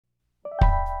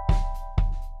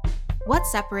What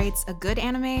separates a good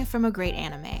anime from a great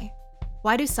anime?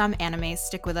 Why do some animes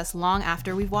stick with us long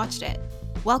after we've watched it?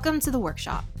 Welcome to The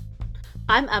Workshop.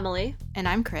 I'm Emily. And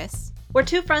I'm Kris. We're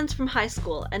two friends from high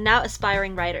school and now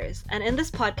aspiring writers, and in this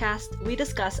podcast, we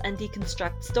discuss and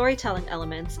deconstruct storytelling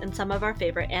elements in some of our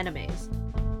favorite animes.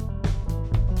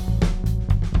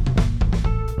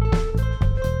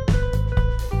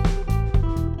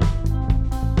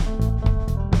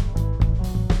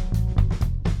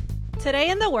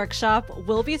 Today in the workshop,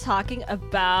 we'll be talking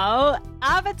about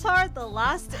Avatar: The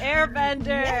Last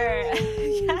Airbender.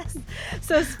 Yes.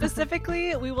 So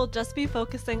specifically, we will just be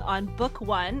focusing on Book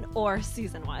 1, or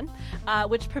Season 1,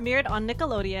 which premiered on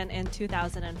Nickelodeon in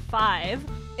 2005.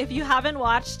 If you haven't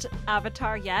watched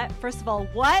Avatar yet, first of all,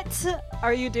 what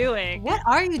are you doing? What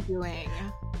are you doing?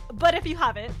 But if you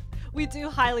haven't, we do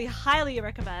highly, highly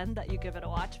recommend that you give it a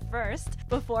watch first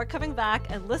before coming back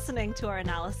and listening to our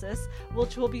analysis,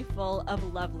 which will be full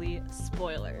of lovely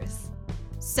spoilers.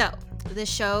 So, the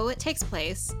show takes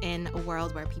place in a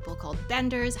world where people called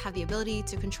benders have the ability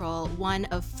to control one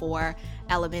of four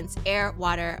elements: air,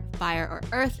 water, fire, or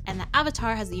earth, and the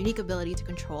Avatar has the unique ability to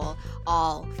control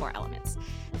all four elements.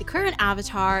 The current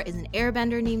Avatar is an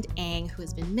airbender named Aang who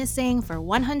has been missing for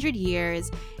 100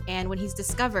 years, and when he's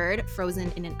discovered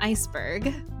frozen in an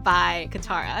iceberg by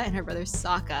Katara and her brother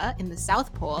Sokka in the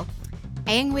South Pole,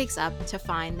 Aang wakes up to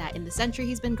find that in the century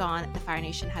he's been gone, the Fire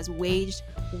Nation has waged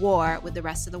war with the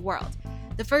rest of the world.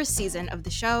 The first season of the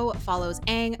show follows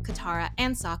Aang, Katara,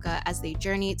 and Sokka as they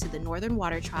journey to the Northern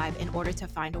Water Tribe in order to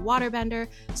find a waterbender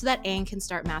so that Aang can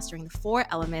start mastering the four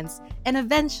elements and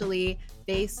eventually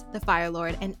face the Fire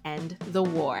Lord and end the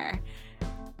war.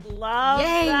 Love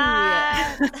Yay!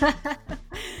 that!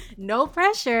 No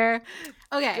pressure.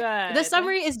 Okay, Good. The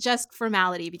summary is just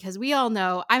formality because we all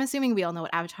know, I'm assuming we all know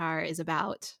what Avatar is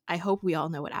about. I hope we all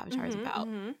know what Avatar is about.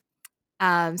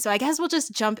 So I guess we'll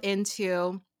just jump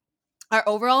into our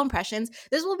overall impressions.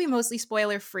 This will be mostly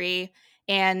spoiler free,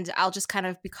 and I'll just kind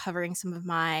of be covering some of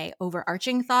my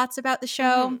overarching thoughts about the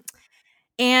show.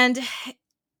 And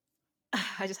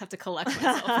I just have to collect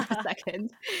myself for a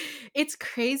second. It's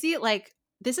crazy. Like,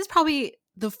 this is probably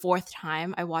the fourth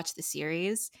time I watched the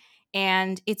series,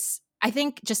 and I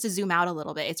think just to zoom out a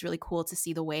little bit, it's really cool to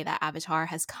see the way that Avatar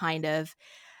has kind of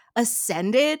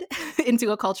ascended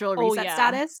into a cultural reset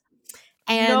status.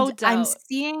 And no doubt. I'm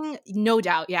seeing, no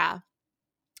doubt, yeah.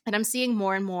 And I'm seeing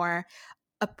more and more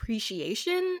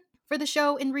appreciation for the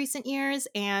show in recent years.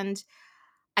 And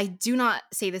I do not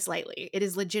say this lightly. It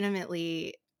is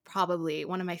legitimately probably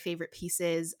one of my favorite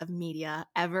pieces of media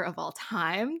ever of all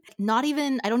time. I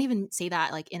don't even say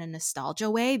that like in a nostalgia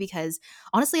way, because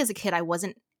honestly, as a kid, I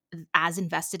wasn't as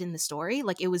invested in the story.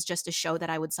 Like, it was just a show that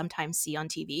I would sometimes see on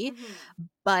TV.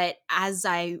 But as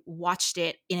I watched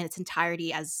it in its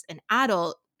entirety as an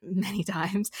adult many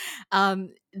times,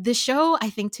 the show, I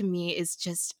think, to me is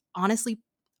just honestly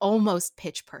almost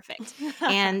pitch perfect.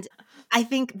 And I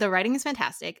think the writing is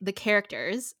fantastic. The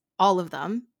characters, all of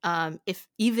them, if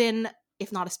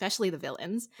not especially the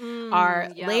villains,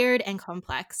 are layered and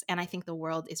complex. And I think the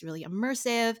world is really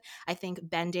immersive. I think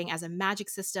bending as a magic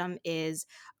system is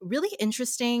really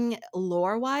interesting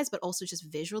lore-wise, but also just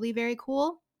visually very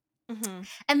cool.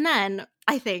 And then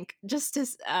I think, just to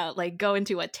like go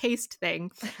into a taste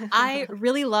thing, I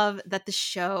really love that the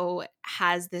show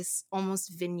has this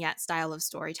almost vignette style of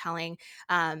storytelling,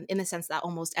 in the sense that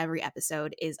almost every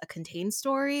episode is a contained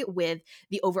story with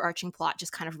the overarching plot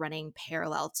just kind of running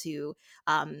parallel to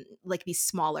like these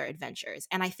smaller adventures.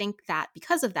 And I think that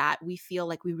because of that, we feel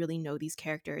like we really know these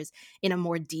characters in a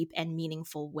more deep and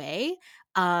meaningful way.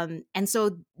 And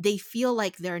so they feel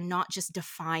like they're not just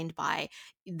defined by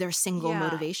their single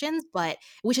motivations, but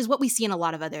which is what we see in a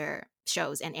lot of other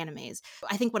shows and animes.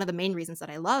 I think one of the main reasons that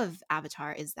I love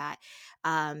Avatar is that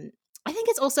I think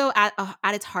it's also at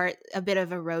its heart a bit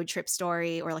of a road trip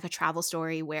story, or like a travel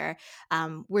story where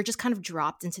we're just kind of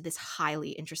dropped into this highly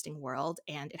interesting world,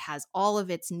 and it has all of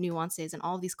its nuances and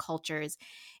all of these cultures.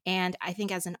 And I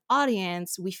think as an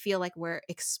audience, we feel like we're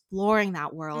exploring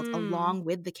that world along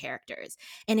with the characters.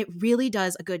 And it really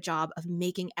does a good job of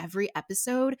making every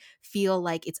episode feel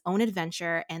like its own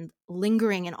adventure and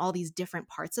lingering in all these different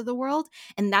parts of the world.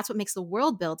 And that's what makes the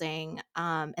world building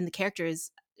and the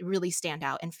characters really stand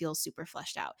out and feel super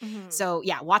fleshed out. So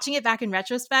yeah, watching it back in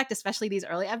retrospect, especially these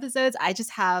early episodes, I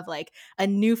just have like a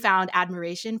newfound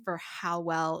admiration for how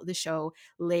well the show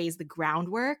lays the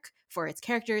groundwork for its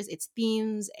characters, its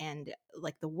themes, and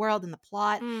like the world and the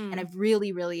plot. And I've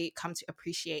really, really come to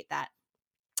appreciate that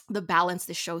the balance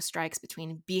the show strikes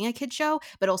between being a kid show,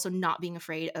 but also not being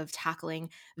afraid of tackling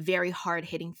very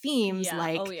hard-hitting themes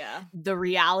like the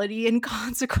reality and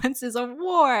consequences of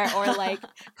war, or like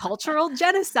cultural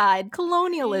genocide,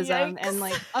 colonialism, and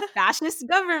like a fascist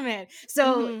government.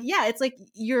 So yeah, it's like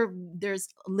there's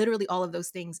literally all of those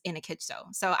things in a kid show.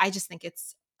 So I just think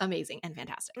it's amazing and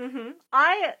fantastic.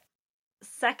 I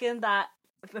second that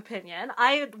opinion.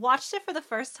 I watched it for the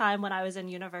first time when I was in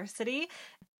university,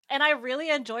 and I really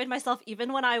enjoyed myself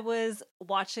even when I was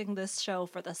watching this show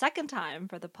for the second time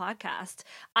for the podcast.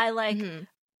 I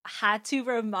had to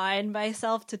remind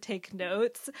myself to take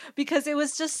notes because it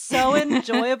was just so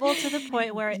enjoyable to the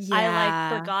point where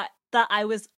I forgot that I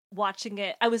was watching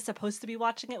it. I was supposed to be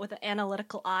watching it with an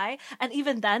analytical eye. And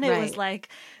even then it was like,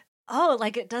 oh,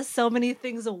 like it does so many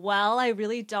things well. I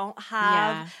really don't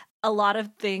have a lot of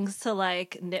things to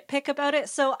like nitpick about it.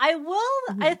 So I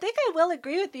think I will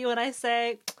agree with you when I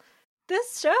say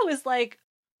this show is like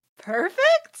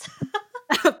perfect.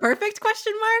 Perfect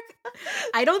question mark?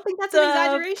 I don't think that's an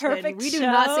exaggeration. Perfect we do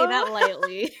not say that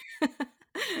lightly.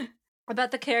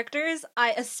 About the characters,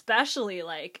 I especially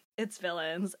like its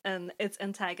villains and its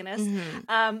antagonists.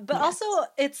 But also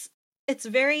it's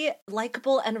very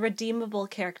likable and redeemable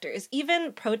characters.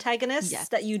 Even protagonists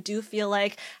that you do feel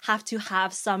like have to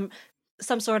have some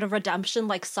sort of redemption,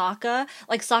 like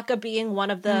Sokka being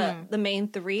one of the main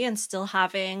three and still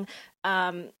having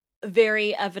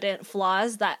very evident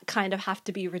flaws that kind of have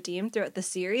to be redeemed throughout the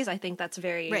series. I think that's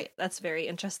very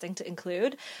interesting to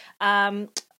include.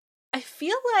 I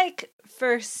feel like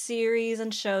for series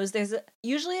and shows, there's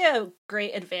usually a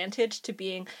great advantage to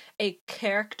being a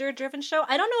character-driven show.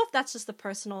 I don't know if that's just a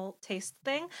personal taste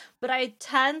thing, but I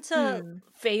tend to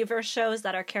favor shows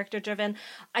that are character-driven.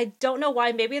 I don't know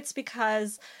why. Maybe it's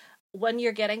because when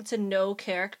you're getting to know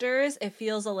characters, it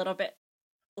feels a little bit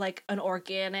like an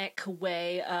organic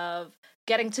way of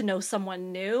getting to know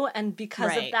someone new, and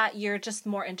because of that you're just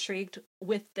more intrigued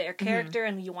with their character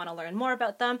and you want to learn more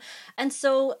about them. And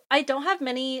so I don't have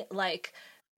many like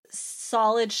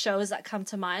solid shows that come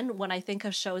to mind when I think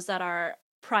of shows that are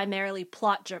primarily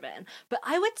plot driven, but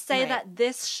I would say that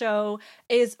this show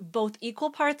is both equal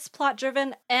parts plot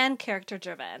driven and character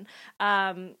driven.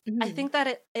 I think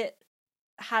that it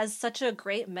has such a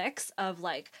great mix of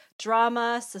like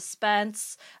drama,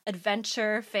 suspense,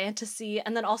 adventure, fantasy,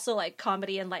 and then also like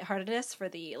comedy and lightheartedness for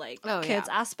the like kids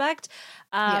aspect.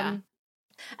 And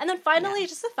then finally,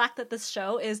 just the fact that this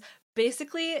show is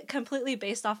basically completely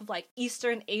based off of like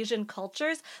Eastern Asian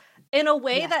cultures in a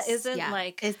way that isn't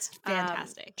like it's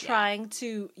fantastic trying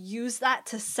to use that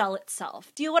to sell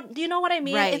itself. Do you know what I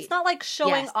mean? It's not like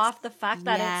showing off the fact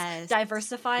that it's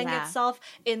diversifying itself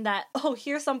in that, oh,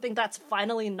 here's something that's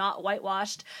finally not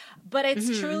whitewashed, but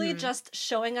it's truly just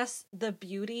showing us the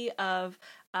beauty of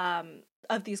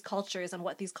these cultures and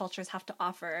what these cultures have to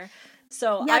offer.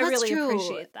 So I really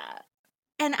appreciate that.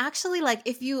 And actually, like,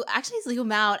 if you actually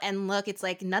zoom out and look, it's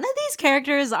like none of these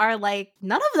characters are like,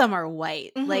 none of them are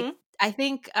white. Like, I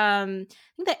think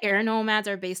the air nomads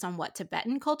are based on what,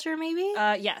 Tibetan culture, maybe?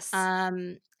 Yes.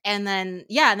 And then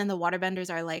the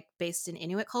waterbenders are like based in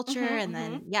Inuit culture, and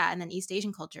then East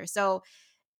Asian culture. So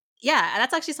yeah,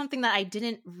 that's actually something that I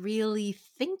didn't really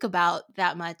think about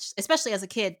that much, especially as a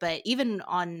kid, but even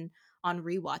on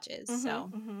rewatches.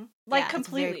 So like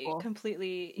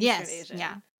completely Eastern Asian.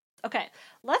 Yeah. Okay,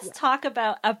 let's talk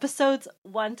about episodes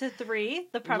 1 to 3,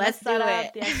 the premise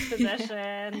setup, the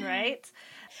exposition, right?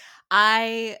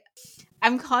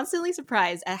 I'm constantly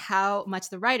surprised at how much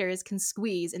the writers can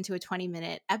squeeze into a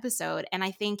 20-minute episode. And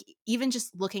I think even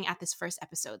just looking at this first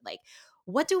episode, like,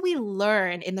 what do we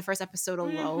learn in the first episode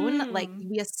alone? Like,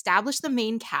 we establish the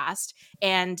main cast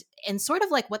and sort of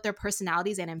like what their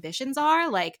personalities and ambitions are,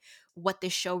 like what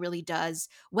this show really does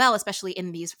well, especially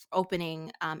in these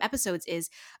opening episodes,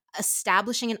 is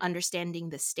establishing and understanding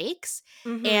the stakes.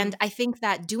 And I think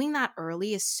that doing that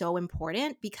early is so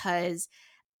important, because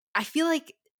I feel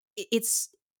like it's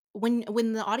when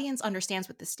the audience understands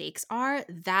what the stakes are,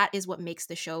 that is what makes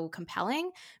the show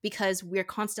compelling, because we're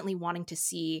constantly wanting to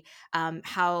see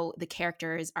how the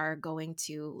characters are going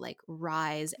to like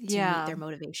rise to meet their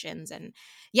motivations. And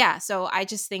so I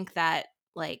just think that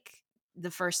like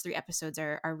the first 3 episodes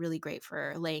are really great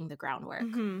for laying the groundwork.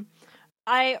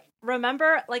 I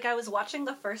remember like I was watching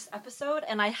the first episode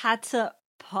and I had to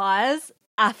pause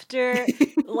after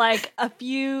like a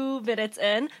few minutes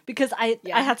in because I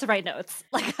had to write notes.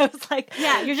 Like I was like,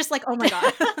 you're just like, oh my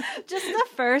god. Just the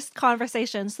first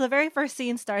conversation. So the very first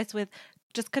scene starts with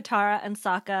just Katara and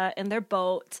Sokka in their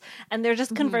boat, and they're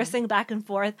just conversing back and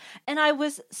forth. And I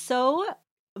was so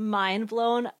mind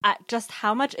blown at just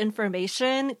how much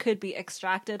information could be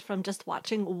extracted from just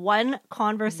watching one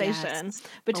conversation Yes. Oh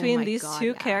between my these God, two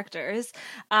yeah. characters.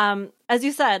 As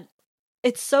you said,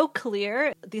 it's so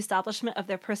clear, the establishment of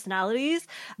their personalities,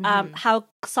 how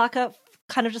Sokka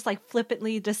kind of just like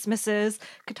flippantly dismisses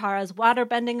Katara's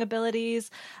waterbending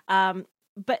abilities.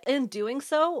 But in doing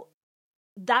so,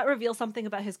 that reveals something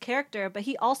about his character, but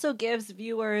he also gives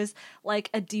viewers like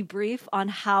a debrief on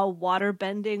how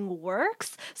waterbending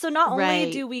works. So not only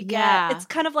Right. do we get, Yeah. it's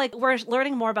kind of like we're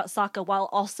learning more about Sokka while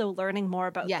also learning more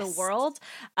about the Yes. world.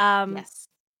 Yes.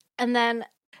 And then,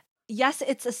 yes,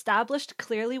 it's established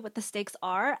clearly what the stakes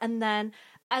are. And then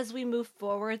as we move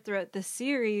forward throughout the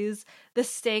series, the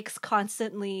stakes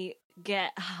constantly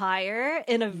get higher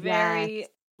in a Yes. very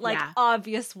like Yeah.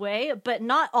 obvious way, but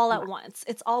not all at Yeah. once.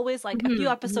 It's always like a few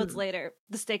episodes later,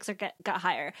 the stakes are got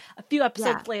higher. A few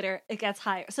episodes later, it gets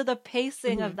higher. So the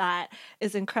pacing of that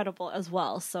is incredible as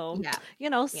well. So, Yeah. you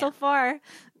know, so Yeah. far,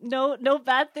 no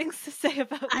bad things to say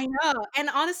about. I know. And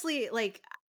honestly, like,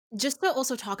 just to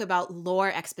also talk about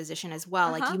lore exposition as well,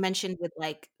 like you mentioned with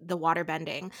like the water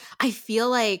bending, I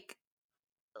feel like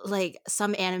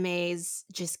some animes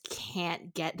just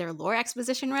can't get their lore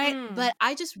exposition right, but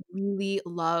I just really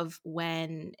love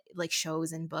when like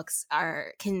shows and books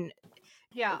can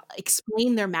Yeah.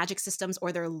 explain their magic systems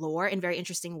or their lore in very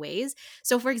interesting ways.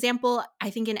 So for example,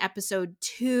 I think in episode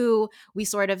 2 we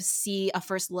sort of see a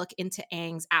first look into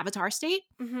Aang's avatar state.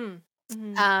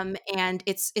 And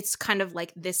it's kind of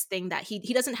like this thing that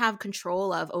he doesn't have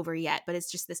control of over yet, but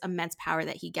it's just this immense power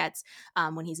that he gets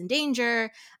when he's in danger.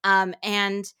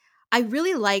 And I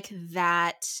really like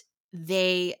that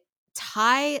they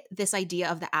tie this idea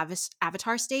of the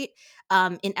avatar state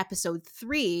in episode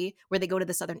 3, where they go to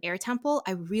the Southern Air Temple.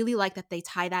 I really like that they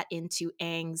tie that into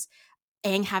Aang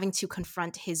having to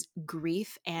confront his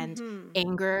grief and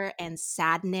anger and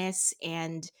sadness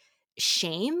and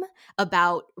shame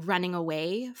about running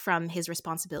away from his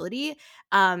responsibility.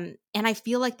 And I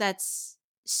feel like that's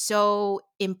so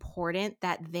important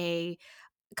that they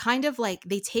kind of like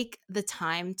they take the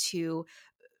time to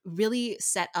really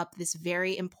set up this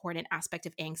very important aspect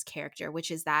of Aang's character,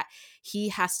 which is that he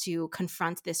has to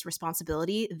confront this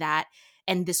responsibility that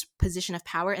and this position of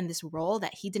power and this role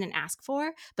that he didn't ask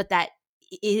for, but that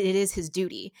it is his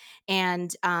duty.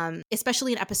 And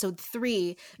especially in episode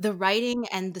 3, the writing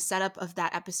and the setup of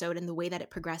that episode and the way that it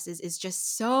progresses is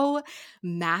just so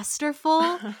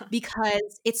masterful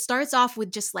because it starts off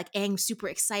with just like Aang super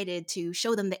excited to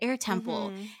show them the air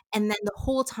temple. And then the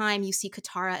whole time you see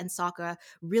Katara and Sokka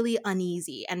really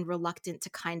uneasy and reluctant to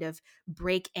kind of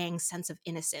break Aang's sense of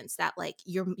innocence, that like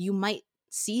you might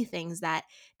see things that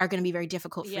are going to be very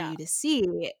difficult for you to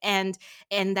see. And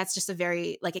that's just a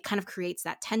very like it kind of creates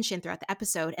that tension throughout the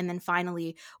episode. And then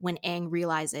finally when Aang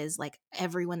realizes like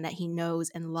everyone that he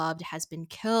knows and loved has been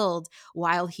killed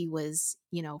while he was,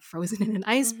 you know, frozen in an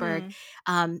iceberg,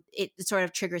 it sort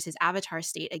of triggers his avatar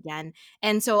state again.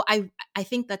 And so I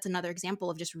think that's another example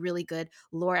of just really good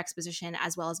lore exposition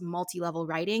as well as multi-level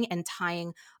writing and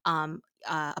tying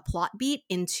a plot beat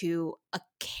into a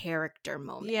character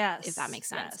moment, if that makes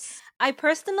sense. Yes. I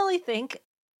personally think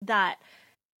that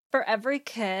for every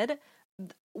kid,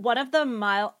 one of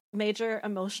the major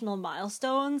emotional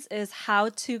milestones is how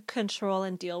to control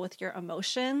and deal with your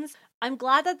emotions. I'm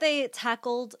glad that they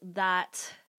tackled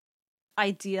that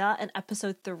idea in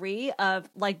episode 3 of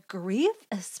like grief,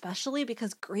 especially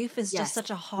because grief is just such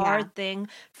a hard thing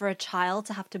for a child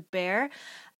to have to bear.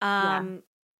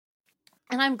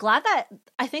 And I'm glad that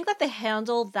I think that they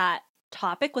handled that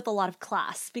topic with a lot of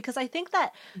class, because I think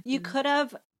that you could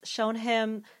have shown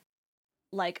him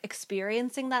like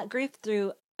experiencing that grief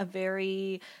through a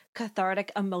very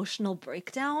cathartic emotional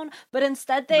breakdown, but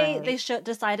instead they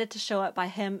decided to show it by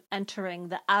him entering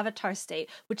the avatar state,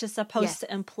 which is supposed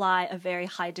to imply a very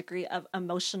high degree of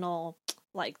emotional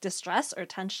like distress or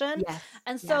tension.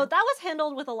 And so that was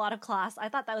handled with a lot of class. I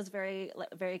thought that was very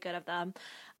very good of them.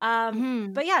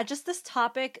 But yeah, just this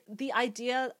topic, the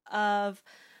idea of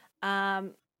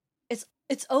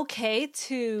it's okay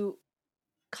to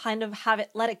kind of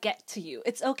let it get to you.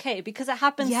 It's okay because it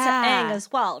happens to Aang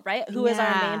as well, right? Who is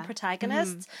our main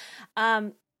protagonist.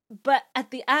 But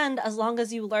at the end, as long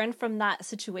as you learn from that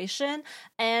situation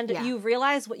and you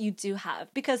realize what you do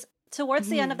have, because towards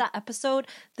the end of that episode,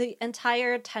 the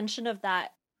entire tension of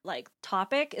that like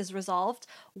topic is resolved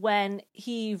when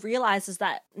he realizes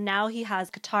that now he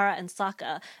has Katara and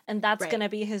Sokka, and that's going to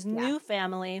be his new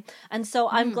family. And so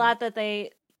I'm glad that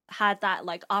they had that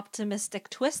like optimistic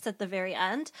twist at the very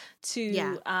end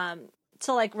to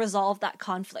like resolve that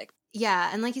conflict.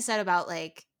 And like you said about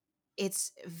like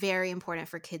it's very important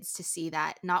for kids to see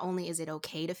that not only is it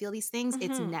okay to feel these things,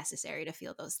 it's Mm-hmm. necessary to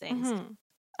feel those things.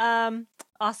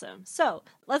 Awesome. So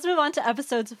let's move on to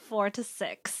episodes 4 to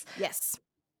 6. Yes.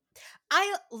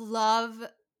 I love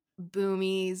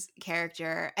Boomy's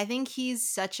character. I think he's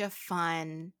such a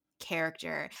fun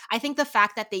character. I think the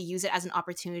fact that they use it as an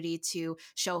opportunity to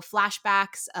show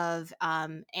flashbacks of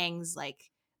Aang's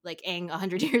like Aang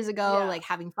 100 years ago, Yeah. like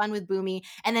having fun with Boomy,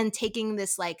 and then taking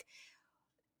this like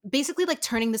basically like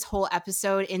turning this whole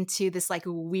episode into this like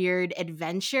weird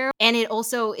adventure. And it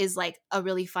also is like a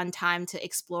really fun time to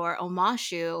explore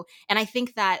Omashu. And I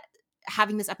think that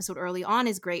having this episode early on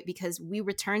is great because we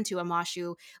return to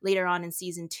Omashu later on in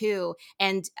season 2.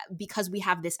 And because we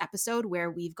have this episode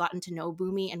where we've gotten to know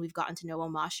Boomy and we've gotten to know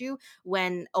Omashu,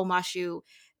 when Omashu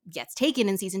gets taken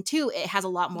in season 2, it has a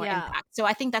lot more impact. So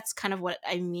I think that's kind of what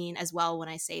I mean as well when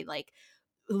I say like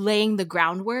laying the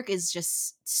groundwork is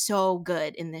just so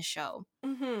good in this show.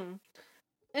 Mm-hmm.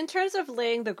 In terms of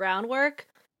laying the groundwork,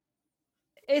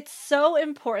 it's so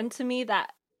important to me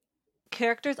that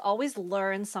characters always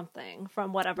learn something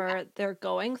from whatever they're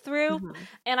going through. Mm-hmm.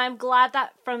 And I'm glad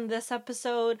that from this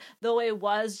episode, though it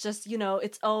was just,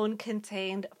 its own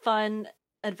contained fun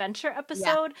adventure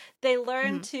episode, they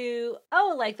learn to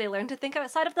they learn to think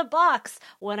outside of the box.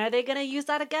 When are they going to use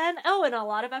that again? In a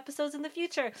lot of episodes in the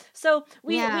future. So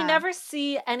we never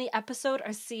see any episode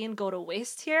or scene go to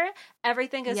waste here.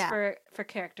 Everything is for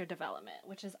character development,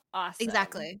 which is awesome.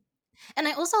 Exactly. And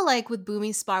I also like with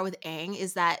Boomy's spar with Aang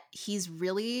is that he's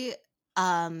really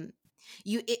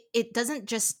it isn't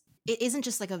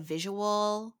just like a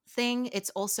visual thing.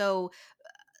 It's also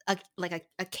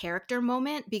a character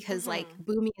moment because like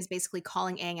Boomy is basically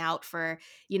calling Aang out for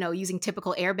using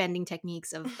typical airbending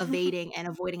techniques of evading and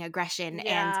avoiding aggression,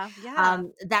 and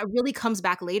that really comes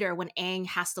back later when Aang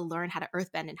has to learn how to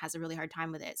earthbend and has a really hard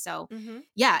time with it. So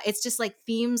it's just like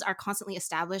themes are constantly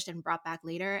established and brought back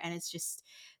later, and it's just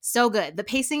so good. The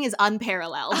pacing is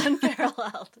unparalleled.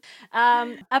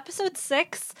 Episode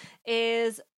 6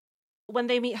 is when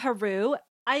they meet Haru.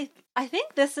 I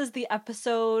think this is the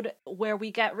episode where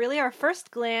we get really our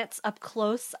first glance up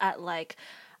close at like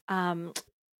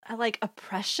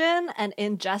oppression and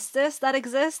injustice that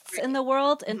exists in the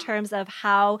world in terms of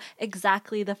how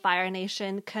exactly the Fire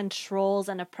Nation controls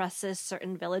and oppresses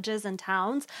certain villages and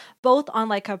towns, both on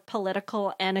like a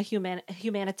political and a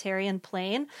humanitarian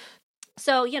plane.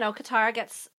 So, Katara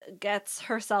gets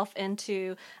herself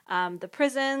into the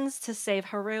prisons to save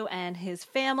Haru and his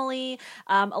family.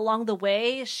 Along the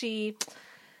way,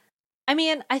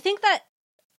 I think that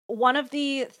one of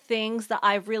the things that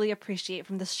I really appreciate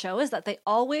from this show is that they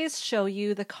always show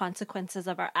you the consequences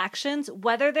of our actions,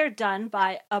 whether they're done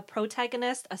by a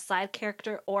protagonist, a side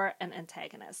character, or an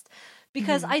antagonist.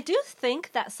 Because I do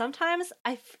think that sometimes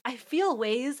I feel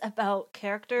ways about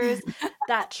characters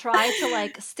that try to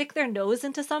like stick their nose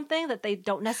into something that they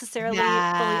don't necessarily fully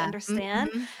understand.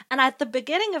 And at the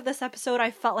beginning of this episode,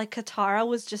 I felt like Katara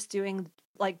was just doing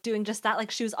just that.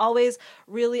 Like she was always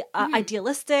really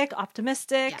idealistic,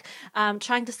 optimistic,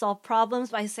 trying to solve problems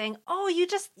by saying, you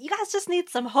guys just need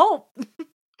some hope.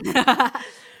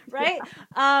 Right?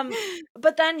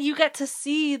 But then you get to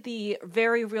see the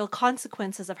very real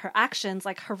consequences of her actions.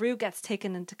 Like Haru gets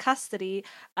taken into custody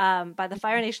by the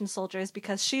Fire Nation soldiers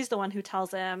because she's the one who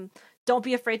tells him, don't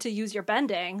be afraid to use your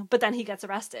bending, but then he gets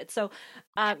arrested. So,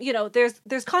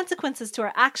 there's consequences to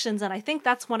our actions, and I think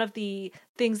that's one of the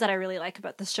things that I really like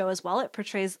about this show as well. It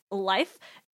portrays life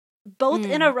both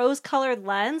in a rose-colored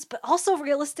lens, but also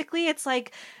realistically, it's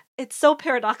like, it's so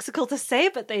paradoxical to say,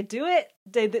 but they do it.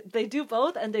 They do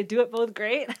both, and they do it both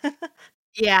great.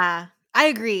 Yeah, I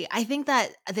agree. I think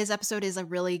that this episode is a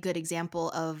really good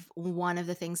example of one of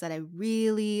the things that I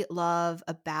really love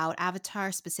about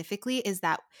Avatar specifically is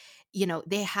that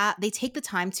they take the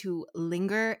time to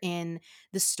linger in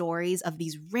the stories of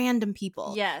these random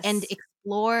people and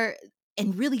explore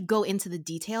and really go into the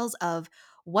details of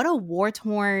what a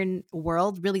war-torn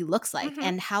world really looks like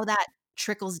and how that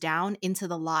trickles down into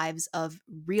the lives of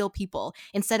real people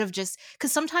instead of just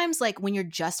because sometimes like when you're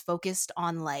just focused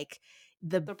on like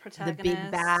the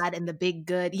big bad and the big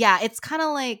good, it's kind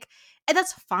of like, and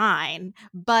that's fine,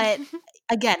 but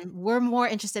again, we're more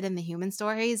interested in the human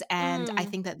stories, and I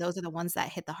think that those are the ones that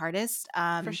hit the hardest.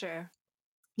 For sure.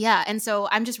 Yeah, and so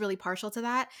I'm just really partial to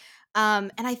that.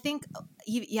 And I think,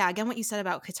 again, what you said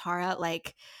about Katara,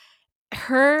 like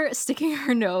her sticking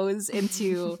her nose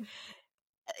into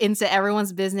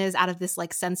everyone's business out of this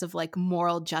like sense of like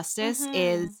moral justice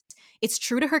it's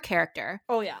true to her character.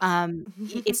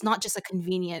 It's not just a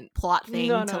convenient plot thing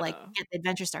get the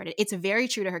adventure started. It's very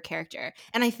true to her character,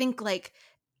 and I think like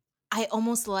I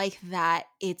almost like that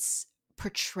it's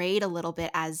portrayed a little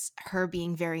bit as her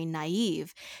being very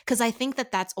naive, because I think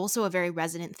that that's also a very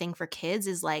resonant thing for kids,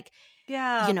 is like,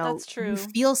 Yeah, that's you true.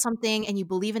 feel something and you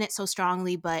believe in it so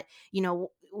strongly, but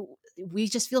we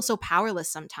just feel so powerless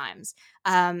sometimes.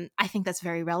 I think that's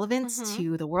very relevant Mm-hmm.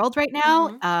 to the world right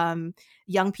now. Mm-hmm.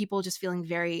 Young people just feeling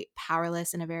very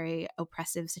powerless in a very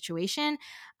oppressive situation.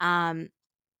 And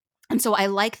so I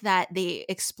like that they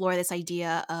explore this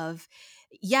idea of,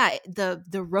 yeah,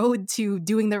 the road to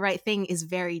doing the right thing is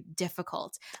very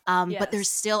difficult. But there's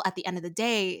Yes. still, at the end of the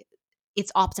day,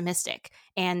 it's optimistic,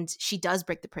 and she does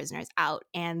break the prisoners out,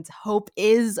 and hope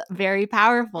is very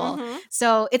powerful. Mm-hmm.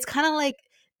 So it's kind of like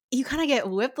you kind of get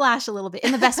whiplash a little bit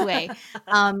in the best way.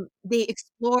 They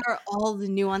explore all the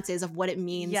nuances of what it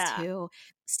means Yeah. to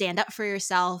stand up for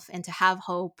yourself and to have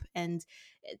hope and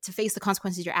to face the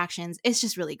consequences of your actions. It's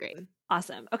just really great.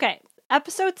 Awesome. Okay.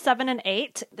 Episode 7 and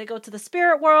 8, they go to the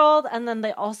spirit world, and then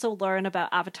they also learn about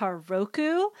Avatar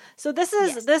Roku. So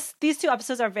these two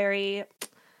episodes are very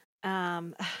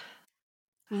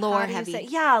Lore heavy.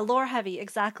 Yeah, lore heavy,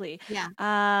 exactly.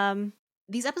 Yeah.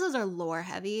 These episodes are lore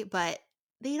heavy, but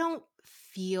they don't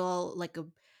feel like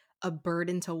a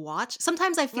burden to watch.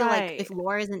 Sometimes I feel like if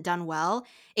lore isn't done well,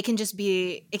 it can just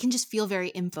feel very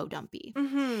info dumpy.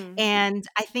 Mm-hmm. And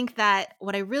I think that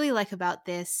what I really like about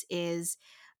this is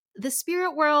the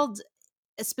spirit world,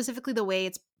 specifically the way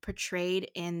it's portrayed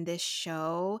in this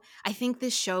show. I think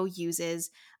this show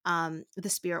uses the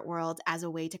spirit world as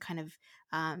a way to kind of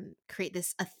create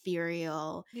this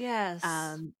ethereal Yes.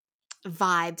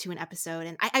 vibe to an episode,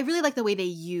 and I really like the way they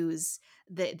use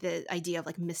the idea of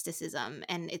like mysticism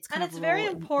and its kind it's of very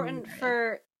role in important the narrative.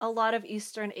 for a lot of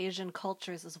Eastern Asian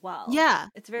cultures as well. Yeah,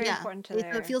 it's very important to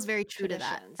it feels very true to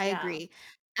that. I agree.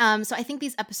 So I think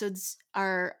these episodes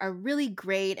are really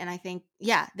great, and I think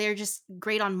they're just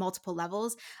great on multiple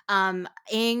levels.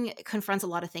 Aang confronts a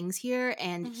lot of things here,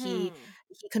 and he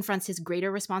confronts his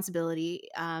greater responsibility.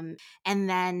 And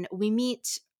then we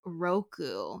meet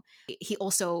Roku. He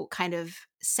also kind of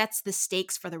sets the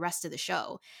stakes for the rest of the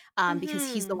show,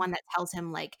 because he's the one that tells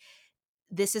him like,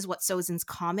 this is what Sozin's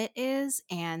comet is,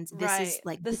 and this is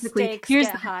like the basically stakes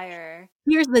get higher.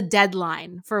 Here's the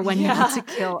deadline for when you need to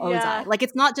kill Ozai. Like,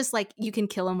 it's not just like you can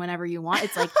kill him whenever you want.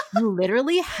 It's like you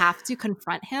literally have to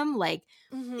confront him like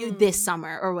this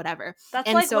summer or whatever. That's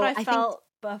and like so what I felt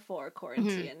before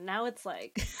quarantine. Mm-hmm. Now it's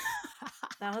like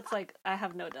I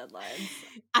have no deadlines.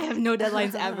 I have no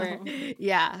deadlines ever.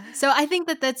 Yeah. So I think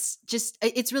that that's just,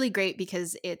 it's really great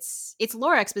because it's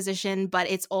lore exposition, but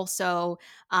it's also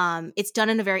it's done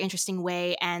in a very interesting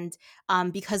way, and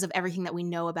because of everything that we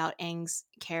know about Aang's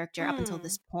character up until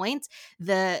this point,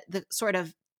 the sort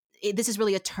of this is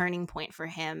really a turning point for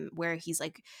him where he's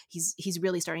like he's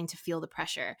really starting to feel the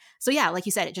pressure. So yeah, like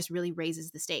you said, it just really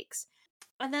raises the stakes.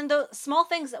 And then the small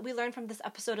things that we learned from this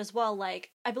episode as well, like,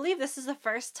 I believe this is the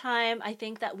first time I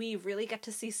think that we really get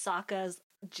to see Sokka's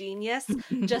genius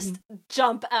just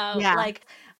jump out. Yeah. Like,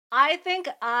 I think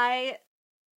I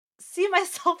see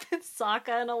myself in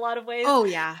Sokka in a lot of ways. Oh,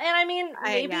 yeah. And I mean,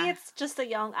 maybe it's just a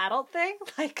young adult thing.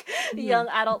 Like, young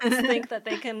adults think that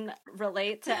they can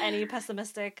relate to any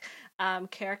pessimistic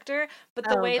character. But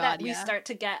the way that we start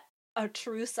to get a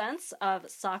true sense of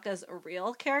Sokka's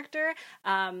real character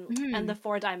and the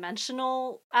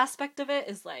 4-dimensional aspect of it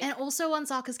is like, and also on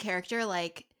Sokka's character,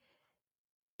 like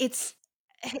it's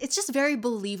just very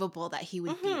believable that he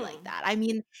would be like that. I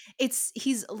mean,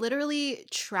 he's literally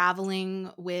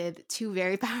traveling with two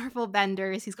very powerful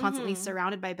benders. He's constantly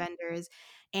surrounded by benders,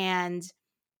 and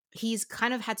he's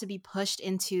kind of had to be pushed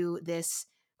into this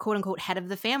quote unquote head of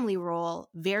the family role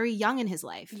very young in his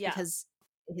life because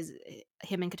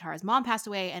him and Katara's mom passed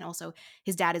away, and also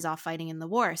his dad is off fighting in the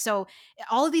war. So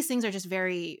all of these things are just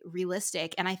very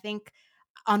realistic, and I think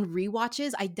on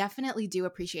rewatches I definitely do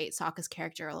appreciate Sokka's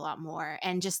character a lot more,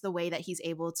 and just the way that he's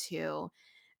able to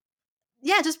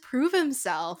just prove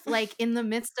himself like in the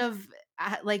midst of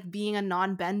like being a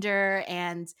non-bender.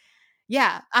 And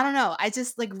I don't know, I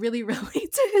just like really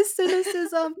relate to his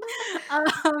cynicism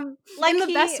like in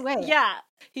the best way.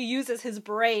 He uses his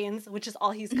brains, which is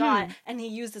all he's got, and he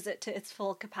uses it to its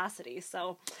full capacity.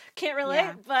 So can't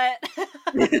relate, but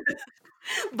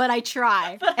but I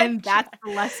try, and that's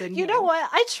the lesson. You know what?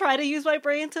 I try to use my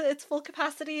brain to its full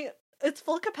capacity. Its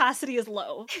full capacity is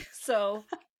low, so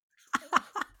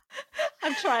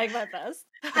I'm trying my best.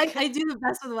 I do the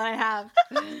best with what I have.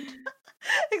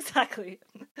 Exactly.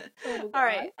 All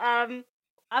right.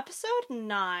 Episode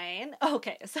 9.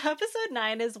 Okay, so episode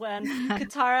 9 is when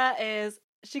Katara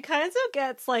she kind of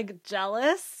gets like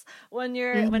jealous when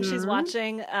she's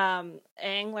watching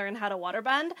Aang learn how to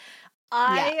waterbend.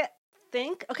 I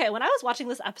think, okay, when I was watching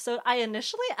this episode, I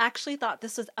initially actually thought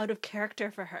this was out of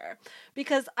character for her,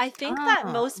 because I think that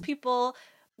Oh. most people,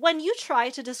 when you try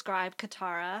to describe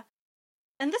Katara,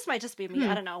 and this might just be me,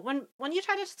 I don't know, when you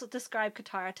try to describe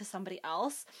Katara to somebody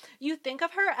else, you think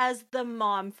of her as the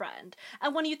mom friend.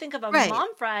 And when you think of a Right.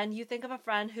 mom friend, you think of a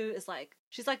friend who is like,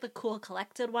 she's like the cool,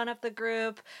 collected one of the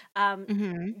group,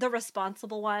 the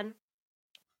responsible one.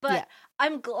 But Yeah.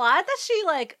 I'm glad that she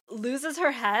like loses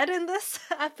her head in this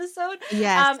episode.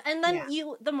 Yes. And then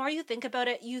the more you think about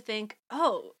it, you think,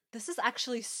 oh, this is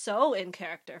actually so in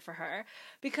character for her,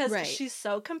 because Right. she's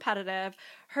so competitive.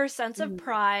 Her sense of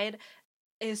pride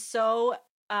is so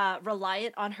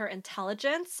reliant on her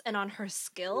intelligence and on her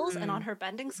skills and on her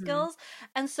bending skills.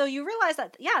 And so you realize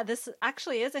that, yeah, this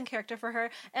actually is in character for her.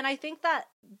 And I think that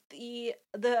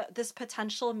this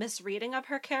potential misreading of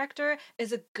her character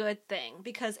is a good thing,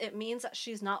 because it means that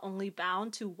she's not only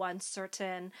bound to one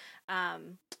certain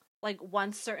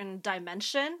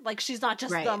dimension. Like, she's not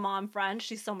just the mom friend,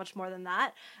 she's so much more than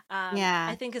that.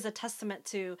 I think is a testament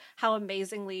to how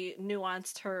amazingly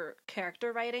nuanced her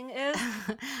character writing is.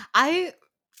 I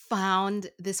found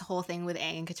this whole thing with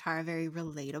Aang and Katara very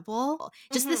relatable.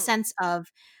 Just the sense of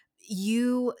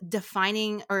you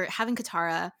defining, or having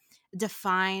Katara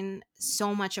define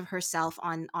so much of herself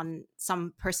on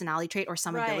some personality trait or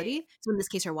some ability. So in this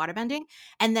case, her waterbending,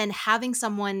 and then having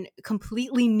someone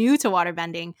completely new to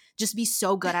waterbending just be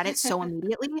so good at it so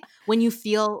immediately when she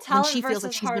feels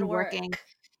like she's been working.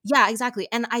 Yeah, exactly.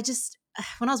 And I just,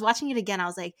 when I was watching it again, I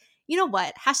was like, you know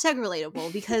what? Hashtag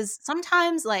relatable, because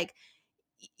sometimes, like,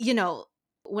 you know,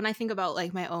 when I think about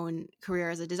like my own career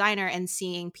as a designer and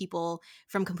seeing people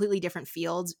from completely different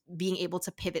fields being able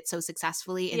to pivot so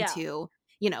successfully into,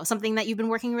 you know, something that you've been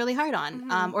working really hard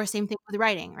on, or same thing with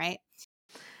writing, right?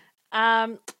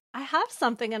 I have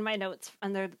something in my notes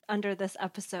under this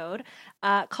episode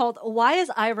called "Why is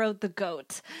Iroh the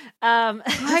Goat?"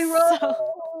 Iroh!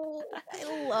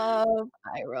 I love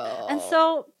Iroh. And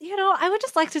so, you know, I would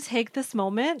just like to take this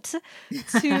moment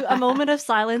a moment of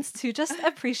silence to just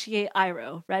appreciate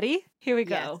Iroh. Ready? Here we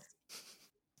go.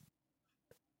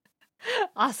 Yes.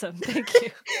 Awesome. Thank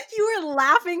you. You were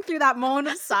laughing through that moment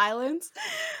of silence.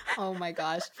 Oh my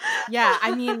gosh. Yeah,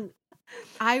 I mean,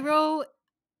 Iroh,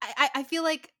 I feel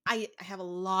like I have a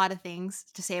lot of things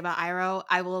to say about Iroh.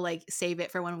 I will like save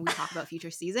it for when we talk about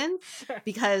future seasons,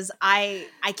 because I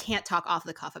can't talk off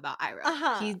the cuff about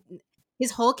Iroh.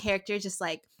 His whole character just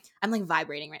like, I'm like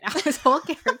vibrating right now. His whole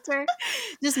character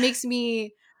just makes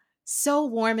me so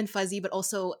warm and fuzzy, but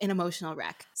also an emotional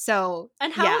wreck. So,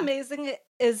 and how amazing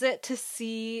is it to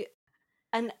see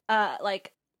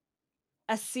like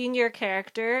a senior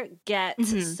character get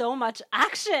so much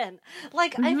action?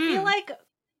 Like, I feel like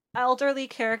elderly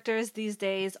characters these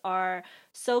days are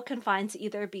so confined to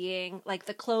either being like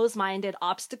the close-minded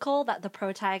obstacle that the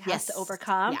protag has to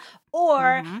overcome,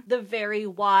 or the very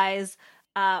wise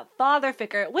father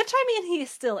figure, which I mean he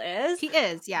still is. He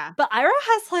is, yeah. But Iroh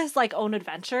has his like own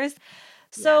adventures.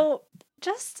 So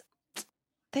just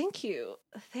thank you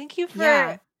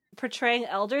for portraying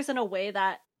elders in a way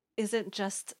that isn't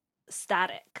just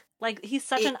static. Like, he's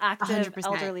such an active 100%.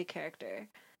 Elderly character.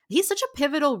 He's such a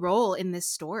pivotal role in this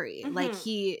story. Like,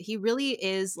 he really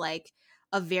is like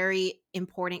a very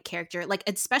important character, like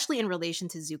especially in relation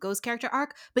to Zuko's character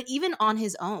arc, but even on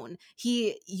his own,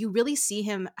 you really see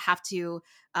him have to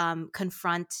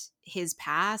confront his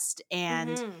past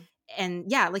and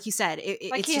yeah, like you said, like,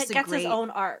 it's just he gets his own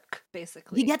arc,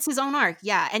 basically. He gets his own arc,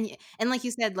 yeah, and like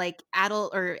you said, like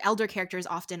adult or elder characters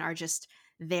often are just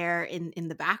there in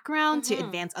the background to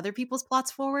advance other people's plots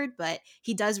forward, but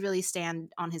he does really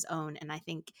stand on his own, and I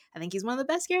think he's one of the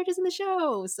best characters in the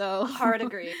show. So hard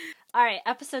agree. All right,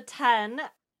 episode 10.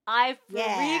 I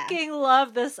freaking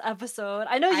love this episode.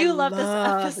 I know you love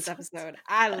this episode.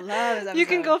 I love this episode. You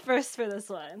can go first for this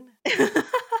one.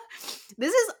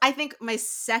 This is, I think, my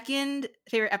second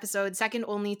favorite episode, second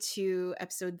only to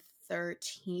episode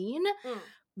 13,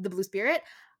 The Blue Spirit.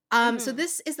 So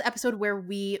this is the episode where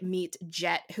we meet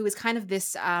Jet, who is kind of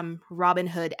this Robin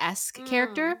Hood-esque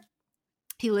character.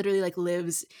 He literally like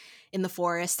lives in the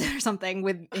forest or something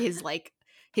with his like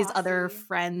his other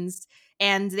friends,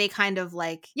 and they kind of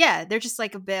like, they're just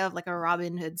like a bit of like a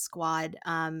Robin Hood squad,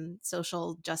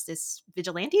 social justice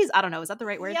vigilantes. I don't know, is that the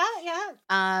right word?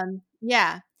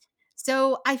 Yeah.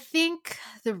 So I think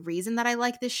the reason that I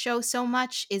like this show so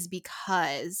much is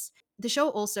because the show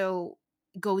also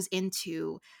goes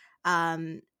into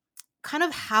kind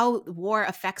of how war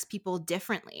affects people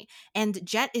differently. And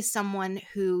Jet is someone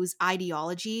whose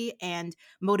ideology and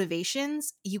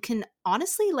motivations you can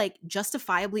honestly like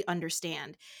justifiably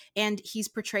understand. And he's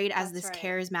portrayed as this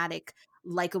charismatic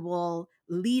likable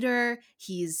leader.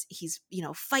 He's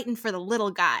fighting for the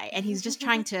little guy, and he's just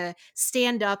trying to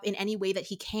stand up in any way that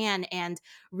he can and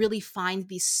really find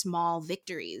these small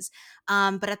victories.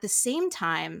 But at the same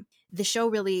time, the show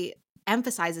really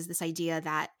emphasizes this idea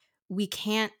that we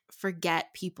can't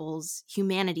forget people's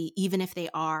humanity, even if they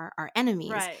are our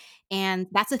enemies. Right. And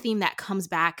that's a theme that comes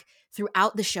back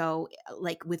throughout the show,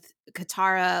 like with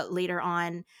Katara later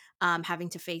on, having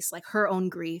to face like her own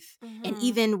grief, and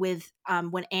even with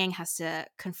when Aang has to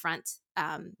confront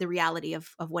the reality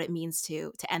of what it means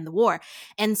to end the war.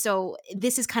 And so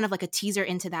this is kind of like a teaser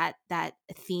into that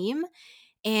theme,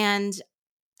 and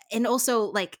also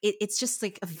like it's just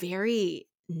like a very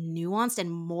nuanced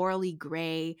and morally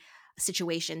gray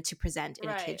situation to present in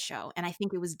a Right. kid's show, and I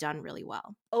think it was done really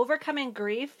well. Overcoming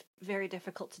grief, very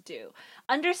difficult to do.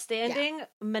 Understanding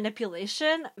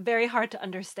manipulation, very hard to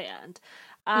understand.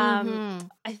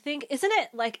 I think, isn't it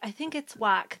like, I think it's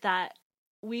whack that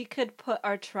we could put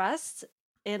our trust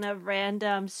in a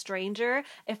random stranger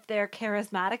if they're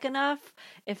charismatic enough,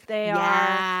 if they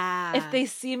are, if they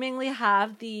seemingly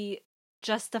have the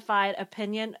justified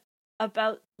opinion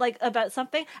about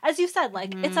something. As you said,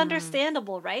 like, it's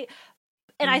understandable, right?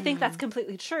 And I think that's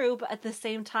completely true, but at the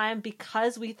same time,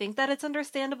 because we think that it's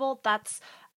understandable, that's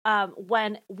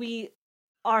when we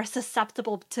are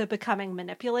susceptible to becoming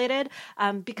manipulated.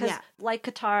 Because like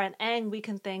Katara and Aang, we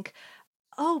can think,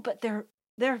 oh, but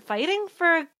they're fighting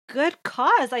for a good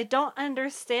cause. I don't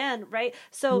understand, right?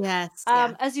 So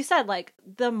as you said, like,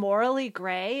 the morally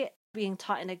gray being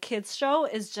taught in a kid's show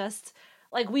is just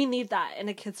like, we need that in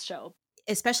a kid's show.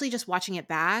 Especially just watching it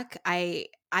back, I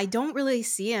don't really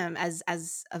see him as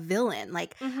a villain.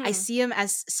 Like, I see him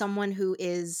as someone who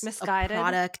is misguided. A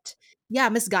product,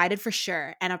 misguided for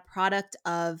sure, and a product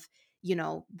of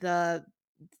the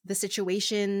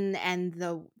situation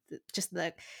and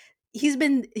he's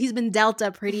been dealt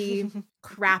a pretty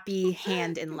crappy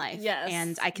hand in life.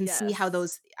 And I can see how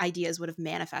those ideas would have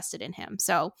manifested in him.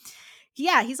 So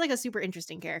yeah, he's like a super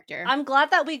interesting character. I'm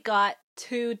glad that we got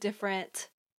two different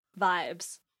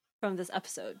vibes from this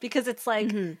episode, because it's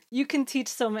like you can teach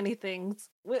so many things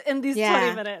in these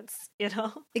 20 minutes,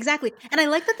 Exactly. And I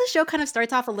like that the show kind of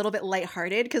starts off a little bit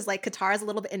lighthearted, because like Katara's a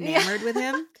little bit enamored with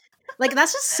him. Like,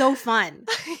 that's just so fun.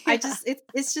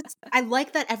 It's just, I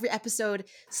like that every episode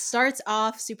starts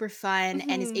off super fun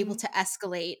and is able to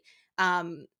escalate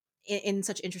in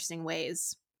such interesting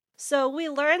ways. So we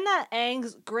learn that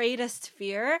Aang's greatest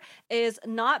fear is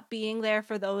not being there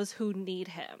for those who need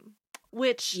him,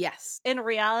 which in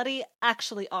reality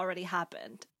actually already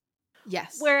happened.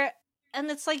 Yes.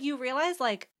 And it's like, you realize,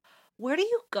 like, where do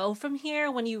you go from here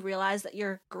when you realize that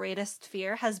your greatest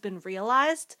fear has been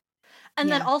realized? And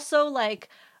then also, like,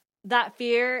 that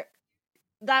fear,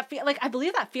 like, I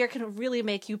believe that fear can really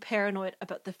make you paranoid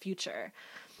about the future.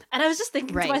 And I was just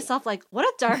thinking to myself, like, what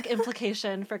a dark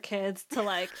implication for kids to,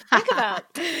 like, think about.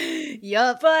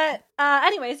 Yup. But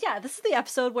anyways, this is the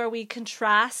episode where we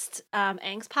contrast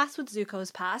Aang's past with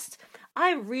Zuko's past.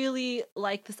 I really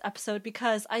like this episode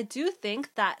because I do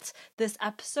think that this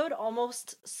episode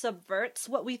almost subverts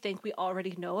what we think we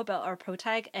already know about our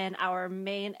protag and our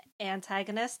main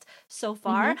antagonist so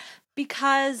far,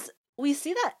 because we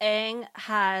see that Aang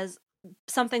has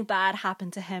something bad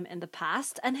happened to him in the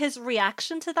past, and his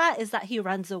reaction to that is that he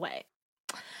runs away.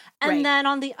 And then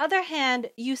on the other hand,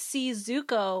 you see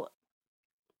Zuko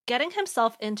getting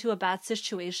himself into a bad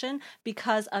situation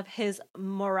because of his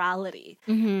morality.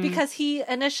 Because he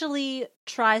initially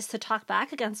tries to talk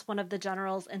back against one of the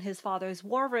generals in his father's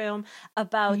war room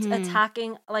about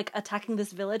attacking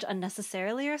this village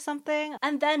unnecessarily or something.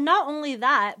 And then not only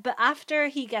that, but after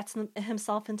he gets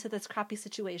himself into this crappy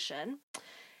situation,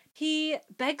 he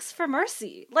begs for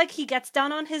mercy. Like, he gets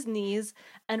down on his knees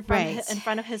in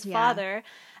front of his father.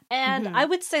 And I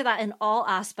would say that in all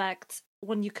aspects,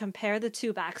 when you compare the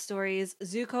two backstories,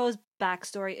 Zuko's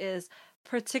backstory is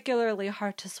particularly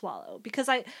hard to swallow. Because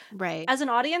as an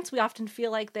audience, we often feel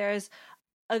like there's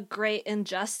a great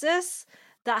injustice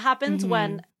that happens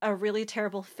when a really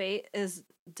terrible fate is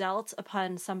dealt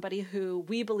upon somebody who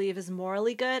we believe is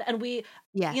morally good, and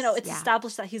it's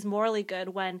established that he's morally good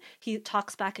when he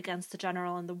talks back against the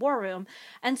general in the war room.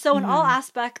 And so in all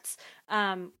aspects,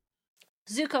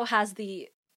 Zuko has the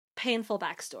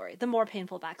more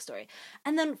painful backstory.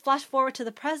 And then flash forward to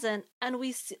the present, and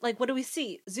we see, like, what do we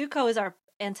see? Zuko is our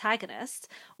antagonist.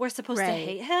 We're supposed to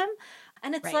hate him,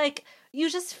 and it's like, you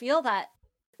just feel that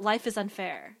life is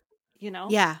unfair,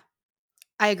 Yeah.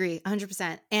 I agree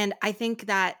 100%. And I think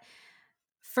that,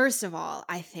 first of all,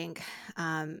 I think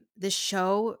this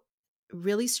show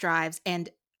really strives and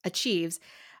achieves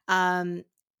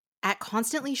at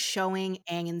constantly showing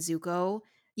Aang and Zuko,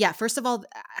 yeah, first of all,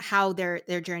 how their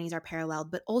journeys are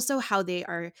paralleled, but also how they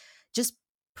are just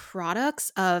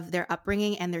products of their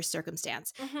upbringing and their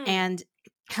circumstance, Mm-hmm. and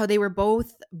how they were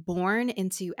both born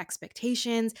into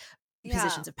expectations, Yeah.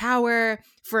 positions of power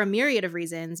for a myriad of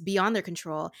reasons beyond their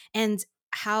control, and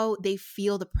how they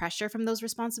feel the pressure from those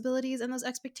responsibilities and those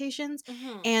expectations.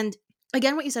 Mm-hmm. And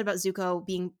again, what you said about Zuko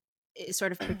being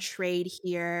sort of portrayed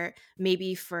here,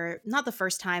 maybe for not the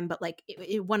first time, but like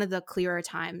one of the clearer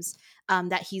times,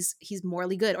 that he's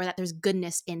morally good, or that there's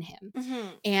goodness in him. Mm-hmm.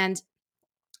 And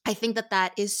I think that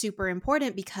that is super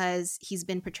important because he's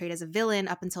been portrayed as a villain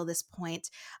up until this point.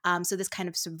 So this kind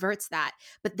of subverts that.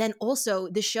 But then also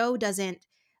the show doesn't,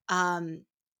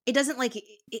 it doesn't like,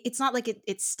 it's not like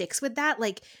it sticks with that.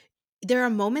 Like, there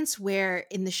are moments where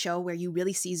in the show where you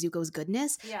really see Zuko's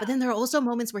goodness, but Yeah. then there are also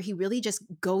moments where he really just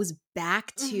goes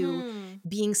back to Mm-hmm.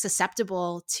 being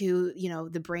susceptible to,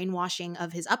 the brainwashing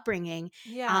of his upbringing.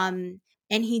 Yeah. Um,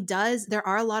 and there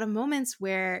are a lot of moments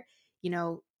where,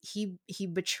 he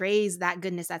betrays that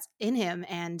goodness that's in him,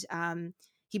 and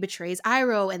he betrays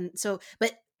Iroh. And so,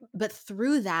 but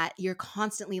through that, you're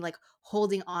constantly like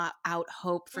holding out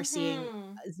hope for seeing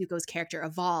Mm-hmm. Zuko's character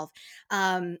evolve.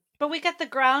 Um, But we get the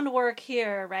groundwork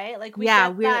here, right? Like we yeah,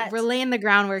 get we're that. laying the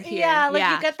groundwork here. Yeah, like you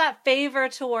Yeah. get that favor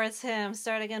towards him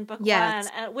starting in book one, Yes.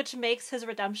 which makes his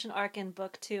redemption arc in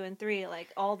book 2 and 3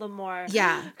 like all the more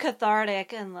Yeah.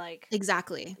 cathartic, and like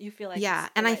Exactly. you feel like Yeah.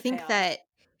 it's the And I right think payoff. that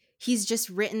he's just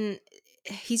written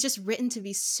to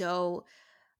be so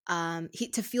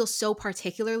to feel so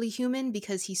particularly human,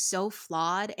 because he's so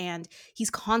flawed, and he's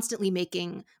constantly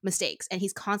making mistakes, and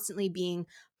he's constantly being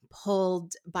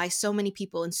pulled by so many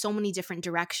people in so many different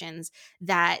directions,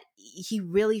 that he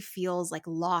really feels like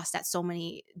lost at so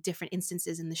many different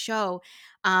instances in the show.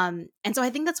 And so I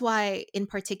think that's why in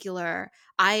particular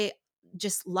I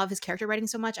just love his character writing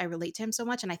so much. I relate to him so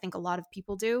much, and I think a lot of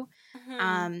people do.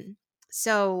 Hmm.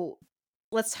 So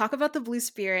let's talk about the Blue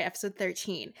Spirit, episode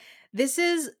 13. This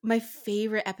is my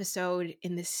favorite episode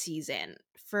in this season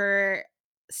for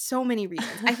so many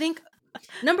reasons. I think,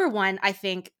 number one, I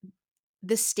think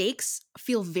the stakes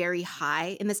feel very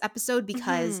high in this episode,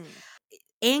 because Hmm.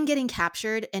 Aang getting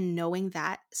captured and knowing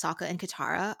that Sokka and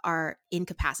Katara are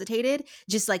incapacitated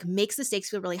just like makes the stakes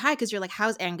feel really high, because you're like,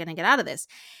 how's Aang gonna get out of this?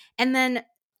 And then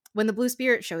when the Blue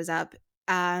Spirit shows up,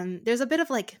 there's a bit of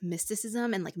like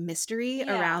mysticism and like mystery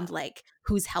Yeah. around like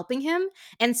who's helping him.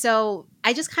 And so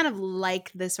I just kind of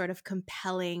like the sort of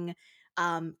compelling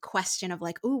question of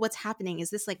like, oh, what's happening? Is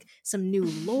this like some new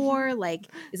lore? Like,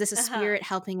 is this a Uh-huh. spirit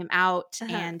helping him out?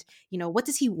 Uh-huh. And, what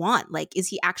does he want? Like, is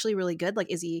he actually really good?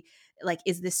 Like, is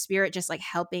this spirit just like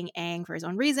helping Aang for his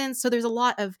own reasons? So there's a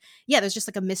lot of, there's just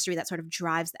like a mystery that sort of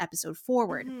drives the episode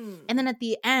forward. Hmm. And then at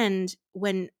the end,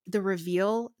 when the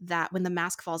reveal that when the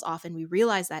mask falls off and we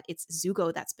realize that it's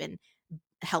Zuko that's been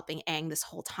helping Aang this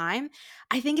whole time,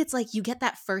 I think it's like you get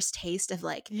that first taste of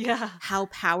like Yeah. how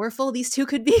powerful these two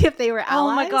could be if they were Oh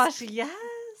my allies. gosh, yes.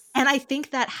 And I think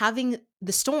that having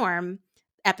the storm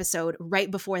episode right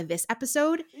before this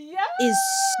episode Yes. is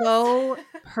so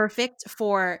perfect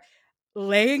for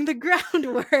laying the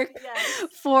groundwork Yes.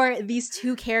 for these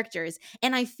two characters.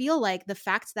 And I feel like the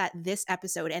fact that this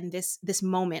episode and this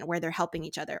moment where they're helping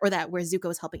each other, or that where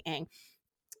Zuko is helping Aang,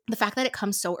 the fact that it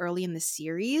comes so early in the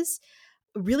series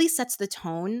really sets the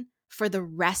tone for the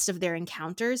rest of their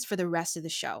encounters for the rest of the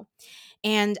show.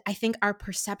 And I think our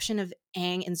perception of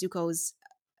Aang and Zuko's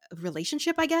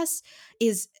relationship, I guess,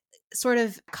 is sort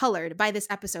of colored by this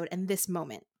episode and this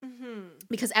moment. Mm-hmm.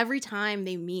 Because every time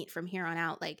they meet from here on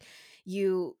out, like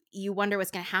you wonder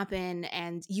what's going to happen,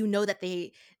 and that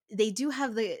they do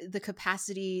have the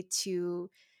capacity to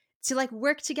like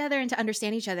work together and to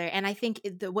understand each other. And I think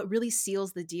what really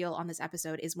seals the deal on this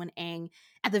episode is when Aang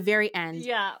at the very end,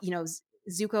 Yeah.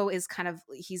 Zuko is kind of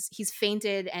he's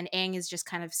fainted, and Aang is just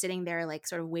kind of sitting there like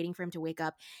sort of waiting for him to wake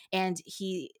up, and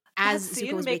That as Zuko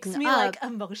scene is makes waking me up, like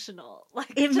emotional.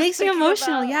 Like it just makes me thinking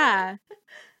emotional, about like yeah.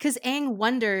 Because Aang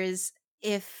wonders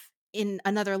if in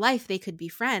another life they could be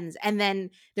friends. And then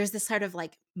there's this sort of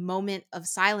like moment of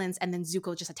silence, and then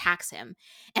Zuko just attacks him.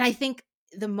 And I think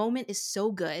the moment is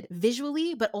so good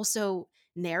visually, but also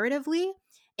narratively.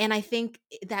 And I think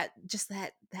that just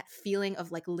that feeling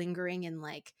of like lingering, and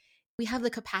like we have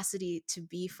the capacity to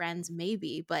be friends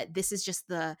maybe, but this is just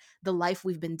the life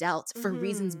we've been dealt for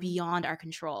reasons Mhm. beyond our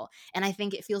control. And I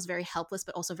think it feels very helpless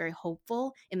but also very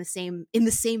hopeful in the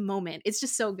same moment. It's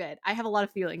just so good. I have a lot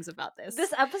of feelings about this.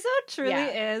 This episode truly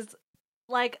Yeah. is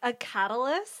like a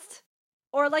catalyst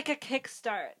or like a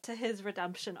kickstart to his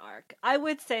redemption arc. I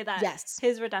would say that Yes.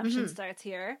 his redemption Mhm. starts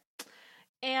here.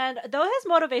 And though his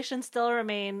motivations still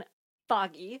remain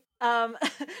foggy,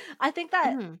 I think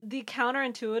that Mhm. the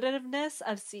counterintuitiveness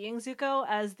of seeing Zuko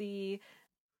as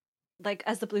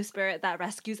as the blue spirit that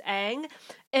rescues Aang,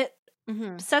 it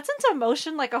Mhm. sets into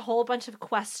motion like a whole bunch of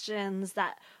questions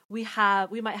that we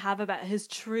might have about his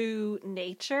true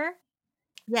nature.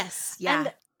 Yes. And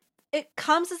Yeah. it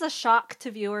comes as a shock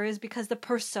to viewers because the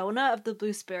persona of the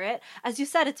blue spirit, as you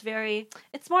said, it's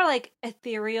more like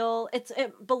ethereal. It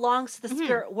belongs to the Mhm.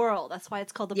 spirit world. That's why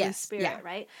it's called the blue Yes. Yeah. spirit,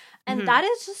 right? And Mhm. that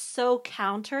is just so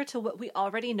counter to what we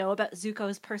already know about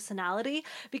Zuko's personality,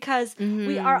 because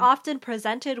we are Mhm. often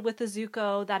presented with a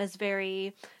Zuko that is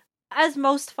very, as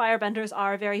most firebenders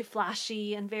are, very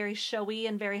flashy and very showy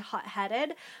and very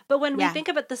hot-headed. But when we Yeah. think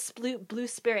about the blue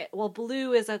spirit, well,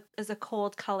 blue is a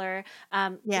cold color.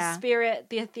 The Yeah. spirit,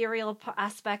 the ethereal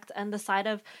aspect, and the side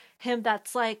of him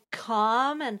that's like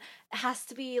calm and has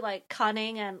to be like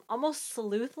cunning and almost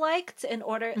sleuth-like in the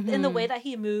way Mhm. that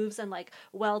he moves and like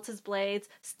welds his blades,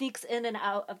 sneaks in and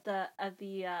out of the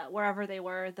wherever they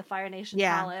were, the Fire Nation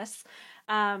Yeah. palace.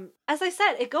 As I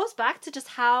said, it goes back to just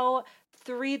how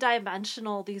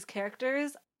three-dimensional these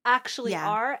characters actually Yeah.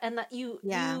 are, and that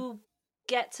Yeah. you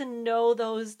get to know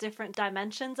those different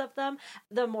dimensions of them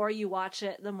the more you watch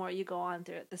it, the more you go on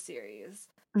through the series.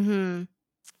 Mhm.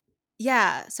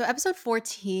 Yeah, so episode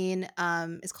 14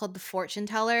 is called The Fortune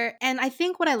Teller, and I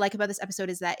think what I like about this episode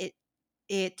is that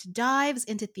it dives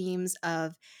into themes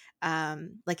of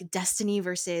like destiny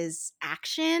versus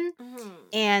action. Mm-hmm.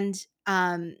 And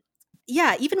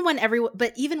yeah, even when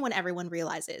everyone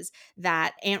realizes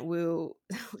that Aunt Wu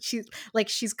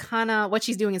she's kind of what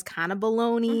she's doing is kind of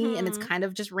baloney and it's Mm-hmm. kind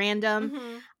of just random,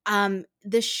 Mm-hmm.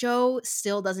 the show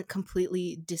still doesn't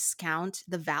completely discount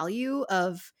the value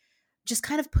of just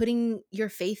kind of putting your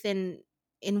faith in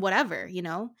whatever,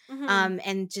 Mm-hmm.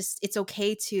 and just it's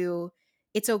okay to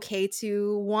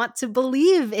want to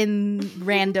believe in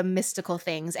random mystical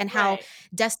things, and how Right.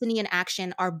 destiny and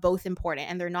action are both important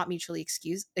and they're not mutually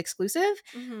exclusive.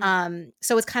 Mm-hmm.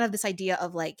 So it's kind of this idea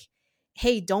of like,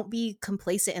 hey, don't be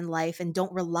complacent in life and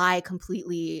don't rely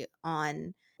completely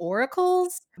on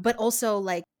oracles, but also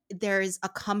like there's a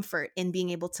comfort in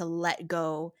being able to let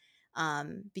go,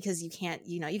 because you can't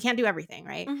do everything,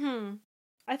 right? Mm-hmm.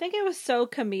 I think it was so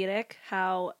comedic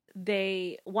how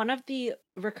one of the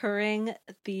recurring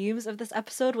themes of this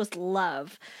episode was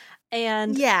love.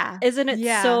 And Yeah. isn't it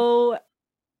Yeah. so,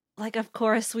 like, of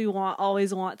course we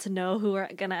always want to know who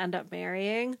we're gonna end up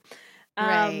marrying. Um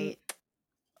Right.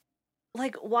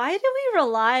 like, why do we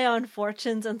rely on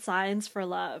fortunes and signs for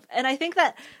love? And I think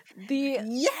that the like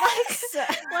Yes.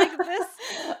 like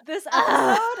this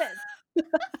Ugh. episode.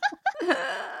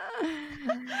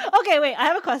 Okay, wait, I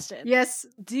have a question. Yes.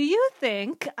 Do you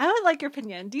think, I would like your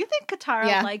opinion, do you think Katara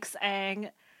Yeah. likes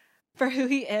Aang for who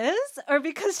he is, or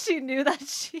because she knew that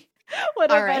she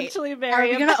would All right. eventually Are marry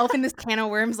we him? gonna open this can of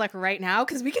worms like right now?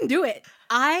 Because we can do it.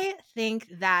 I think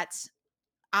that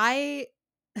I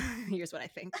here's what I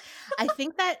think. I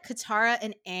think that Katara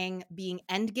and Aang being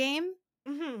endgame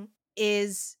Mhm.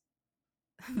 is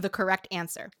the correct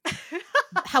answer.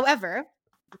 However,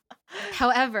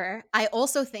 However, I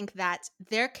also think that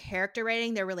their character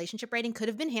writing, their relationship writing could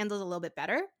have been handled a little bit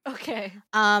better. Okay.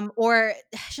 Or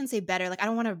I shouldn't say better. Like I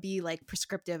don't want to be like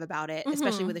prescriptive about it,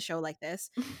 especially with Mhm. a show like this.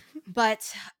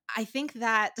 But I think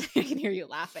that I can hear you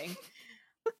laughing.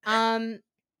 Um,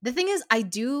 the thing is, I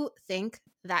do think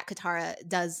that Katara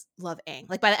does love Aang.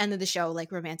 Like by the end of the show,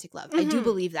 like romantic love. I do Mhm.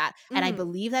 believe that, and I Mhm.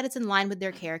 believe that it's in line with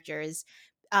their characters.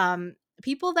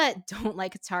 People that don't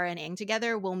like Katara and Aang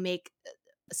together will make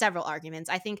several arguments.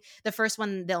 I think the first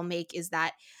one they'll make is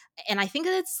that, and I think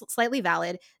that it's slightly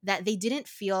valid, that they didn't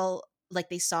feel like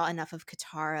they saw enough of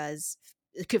Katara's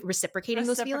reciprocating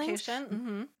those feelings. Reciprocation.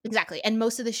 Mhm. Exactly. And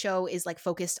most of the show is like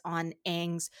focused on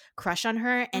Aang's crush on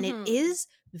her, and Mhm.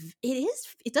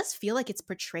 it does feel like it's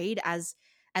portrayed as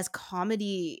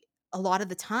comedy a lot of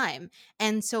the time.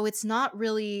 And so it's not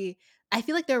really, I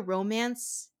feel like their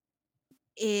romance,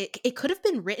 it could have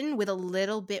been written with a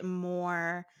little bit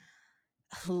more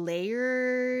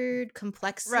layered Right.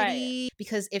 complexity,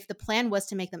 because if the plan was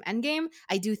to make them endgame,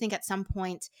 I do think at some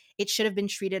point it should have been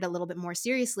treated a little bit more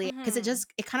seriously, because Mhm.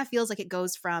 it kind of feels like it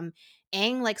goes from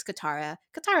Aang likes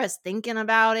Katara's thinking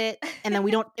about it, and then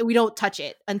we don't touch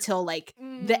it until like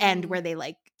the end Mm. where they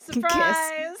like can kiss.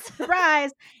 Surprise.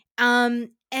 Surprise.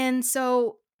 And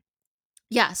so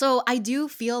yeah, so I do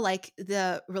feel like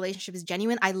the relationship is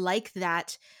genuine. I like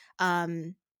that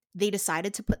um they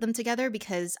decided to put them together,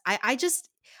 because I just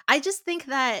think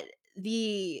that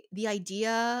the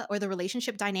idea or the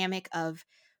relationship dynamic of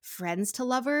friends to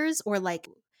lovers, or like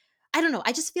I don't know.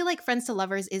 I just feel like Friends to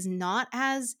Lovers is not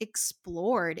as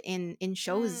explored in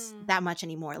shows that much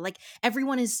anymore. Like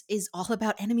everyone is all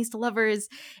about enemies to lovers,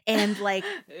 and like,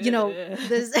 you know,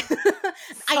 this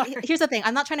here's the thing.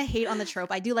 I'm not trying to hate on the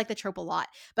trope. I do like the trope a lot,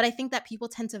 but I think that people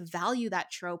tend to value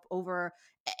that trope over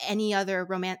any other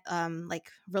like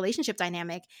relationship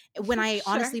dynamic, when I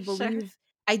honestly believe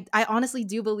I honestly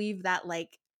do believe that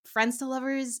like Friends to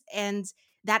Lovers and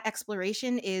that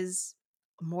exploration is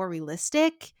more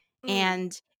realistic,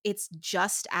 and it's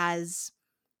just as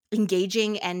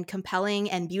engaging and compelling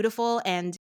and beautiful,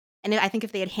 and I think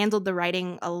if they had handled the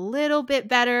writing a little bit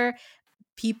better,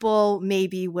 people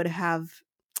maybe would have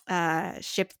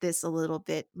shipped this a little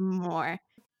bit more.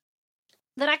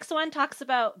 The next one talks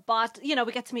about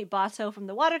we get to meet Bato from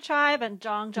the Water Tribe and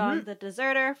Zhang Zhang, the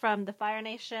deserter from the Fire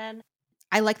Nation.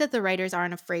 I like that the writers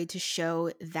aren't afraid to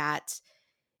show that,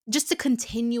 just to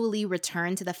continually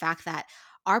return to the fact that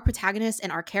our protagonists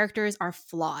and our characters are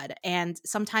flawed, and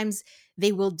sometimes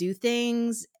they will do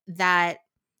things that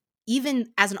even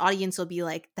as an audience will be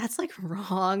like, that's like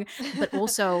wrong. But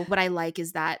also what I like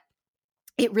is that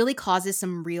it really causes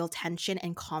some real tension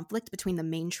and conflict between the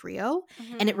main trio.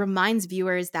 And it reminds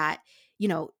viewers that, you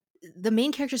know, the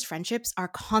main characters' friendships are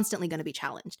constantly going to be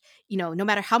challenged. You know, no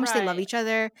matter how much they love each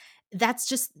other, that's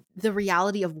just the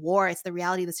reality of war. It's the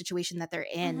reality of the situation that they're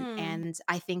in. And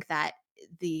I think that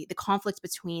the conflict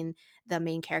between the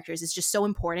main characters is just so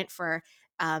important for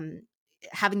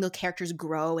having the characters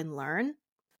grow and learn.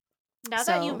 Now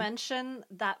that you mention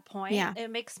that point,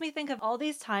 it makes me think of all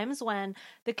these times when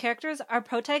the characters, our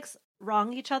protags,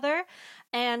 wrong each other,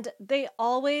 and the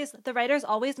writers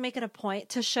always make it a point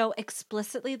to show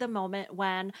explicitly the moment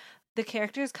when the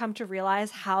characters come to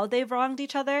realize how they've wronged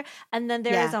each other, and then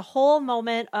there is a whole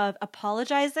moment of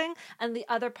apologizing and the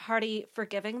other party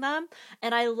forgiving them.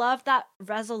 And I love that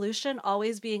resolution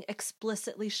always being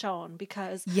explicitly shown,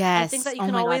 because I think that you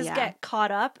can always get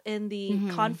caught up in the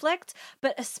conflict,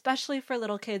 but especially for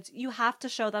little kids, you have to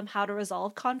show them how to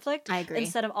resolve conflict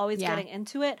instead of always getting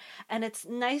into it. And it's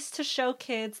nice to show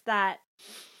kids that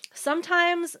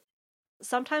sometimes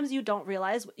you don't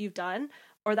realize what you've done,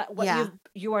 or that what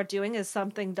you are doing is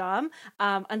something dumb,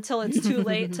 until it's too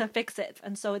late to fix it.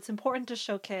 And so it's important to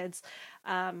show kids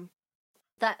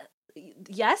that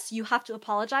yes, you have to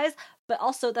apologize, but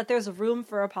also that there's room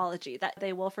for apology, that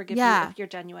they will forgive you if you're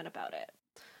genuine about it.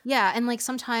 Yeah, and like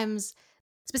sometimes,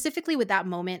 specifically with that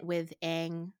moment with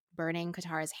Aang burning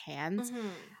Katara's hands,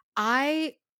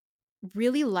 I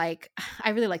really like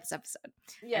this episode.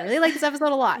 Yes. I really like this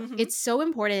episode a lot. It's so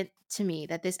important to me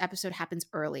that this episode happens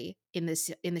early in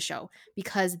the show,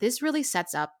 because this really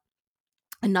sets up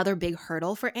another big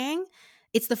hurdle for Aang.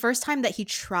 It's the first time that he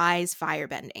tries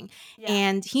firebending,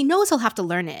 and he knows he'll have to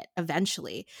learn it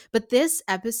eventually. But this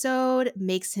episode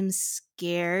makes him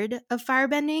scared of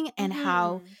firebending and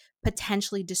how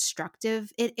potentially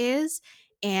destructive it is.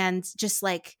 And just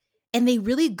like, and they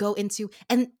really go into,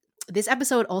 and this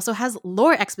episode also has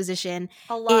lore exposition.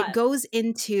 A lot. It goes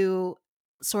into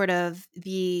sort of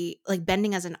the like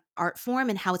bending as an art form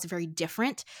and how it's very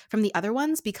different from the other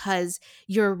ones, because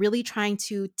you're really trying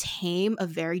to tame a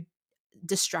very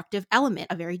destructive element,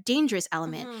 a very dangerous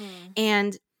element.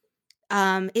 And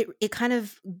it kind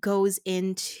of goes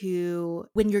into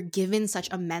when you're given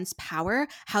such immense power,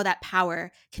 how that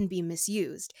power can be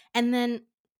misused. And then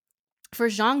for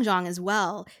Zhang Zhang as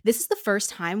well, this is the first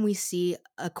time we see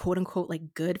a quote unquote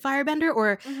like good firebender,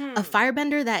 or a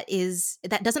firebender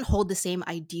that doesn't hold the same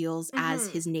ideals as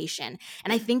his nation.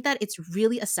 And I think that it's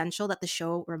really essential that the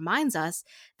show reminds us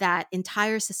that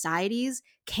entire societies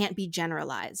can't be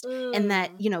generalized, and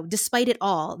that, you know, despite it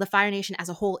all, the Fire Nation as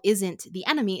a whole isn't the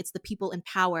enemy. It's the people in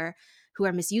power who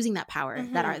are misusing that power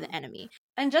that are the enemy.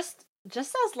 And just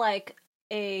as like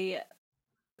a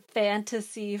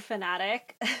fantasy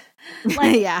fanatic,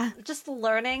 like just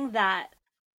learning that,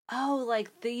 oh, like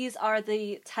these are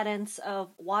the tenets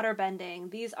of waterbending,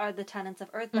 these are the tenets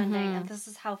of earthbending, and this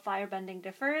is how firebending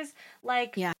differs.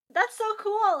 Like, that's so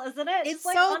cool, isn't it? It's just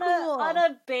like so cool. On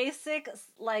a basic,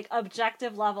 like,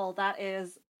 objective level, that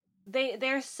is,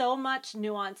 there's so much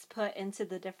nuance put into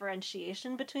the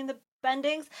differentiation between the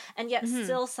bendings, and yet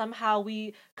still somehow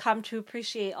we come to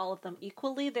appreciate all of them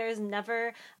equally. There's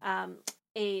never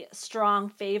a strong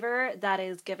favor that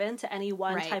is given to any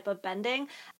one type of bending.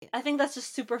 I think that's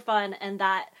just super fun, and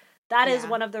that is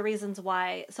one of the reasons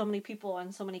why so many people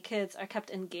and so many kids are kept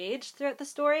engaged throughout the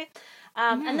story.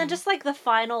 And then just like the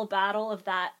final battle of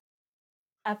that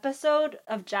episode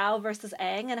of Zhao versus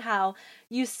Aang, and how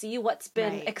you see what's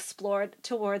been explored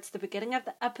towards the beginning of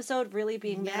the episode really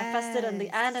being manifested in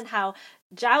the end, and how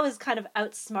Zhao is kind of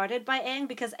outsmarted by Aang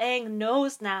because Aang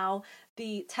knows now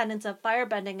the tenets of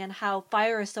firebending and how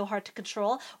fire is so hard to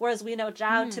control, whereas we know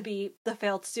Zhao to be the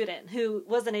failed student who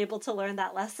wasn't able to learn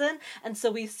that lesson, and so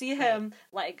we see him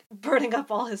like burning up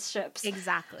all his ships.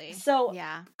 Exactly. So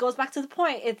goes back to the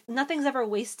point, nothing's ever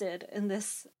wasted in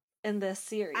this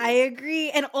series. I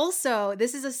agree. And also,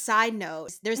 this is a side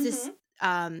note. There's this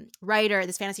writer,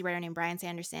 this fantasy writer named Bryan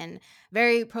Sanderson,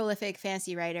 very prolific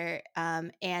fantasy writer,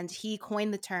 and he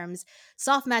coined the terms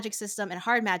soft magic system and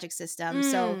hard magic system.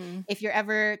 So if you're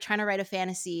ever trying to write a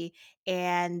fantasy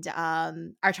and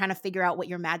are trying to figure out what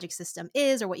your magic system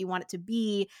is or what you want it to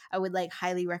be, I would like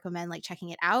highly recommend like checking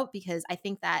it out, because I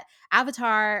think that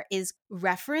Avatar is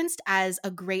referenced as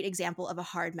a great example of a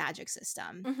hard magic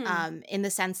system, in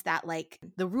the sense that like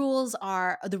the rules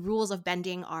of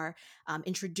bending are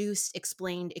introduced,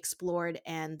 explained, explored,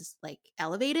 and like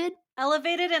elevated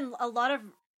in a lot of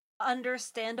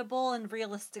understandable and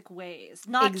realistic ways,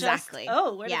 not just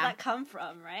where did that come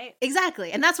from, right?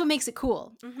 Exactly. And that's what makes it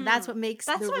cool. That's what makes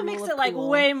it like cool.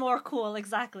 Way more cool.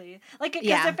 Exactly. Like,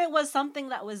 because if it was something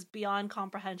that was beyond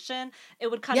comprehension, it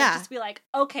would kind of just be like,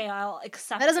 okay, I'll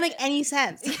accept that doesn't make any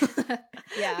sense.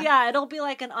 Yeah, it'll be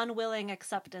like an unwilling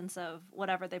acceptance of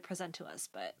whatever they present to us.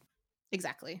 But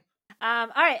exactly. All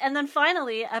right, and then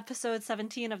finally, episode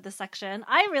 17 of the section.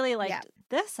 I really liked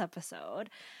this episode.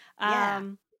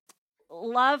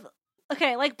 Love.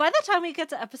 Okay, like by the time we get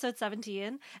to episode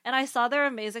 17, and I saw their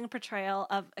amazing portrayal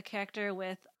of a character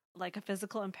with like a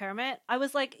physical impairment, I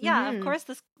was like, of course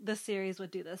this series would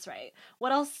do this right.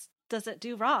 What else does it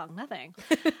do wrong? Nothing.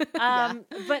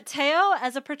 But Teo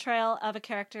as a portrayal of a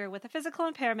character with a physical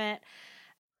impairment,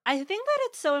 I think that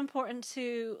it's so important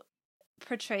to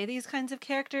portray these kinds of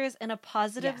characters in a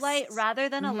positive light rather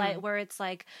than a light where it's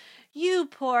like, you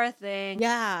poor thing.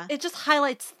 Yeah. It just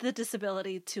highlights the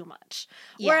disability too much.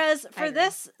 Whereas for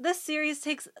this series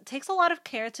takes a lot of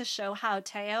care to show how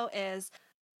Teo is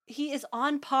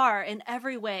on par in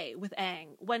every way with Aang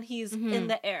when he's in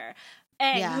the air.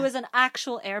 Aang, who is an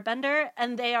actual airbender,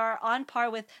 and they are on par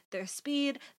with their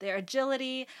speed, their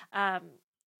agility,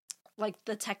 like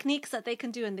the techniques that they can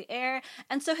do in the air.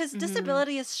 And so his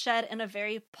disability is shed in a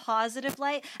very positive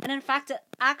light. And in fact, it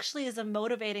actually is a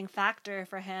motivating factor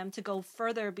for him to go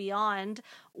further beyond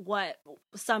what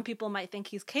some people might think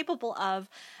he's capable of.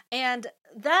 And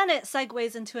then it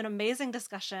segues into an amazing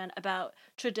discussion about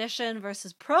tradition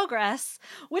versus progress,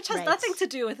 which has nothing to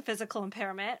do with physical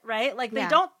impairment, right? Like they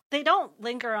don't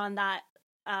linger on that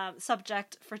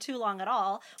subject for too long at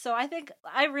all. So I think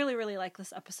I really, really like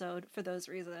this episode for those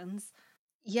reasons.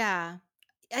 Yeah,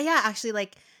 actually,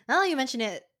 like now that you mention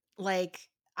it, like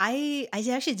I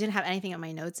actually didn't have anything on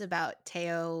my notes about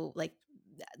Teo like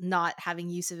not having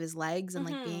use of his legs and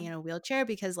like being in a wheelchair,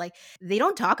 because like they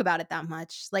don't talk about it that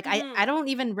much. Like I don't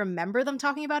even remember them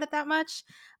talking about it that much.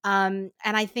 And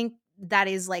I think that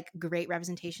is like great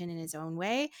representation in its own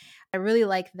way. I really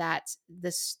like that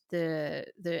the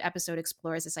episode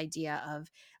explores this idea of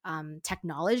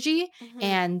technology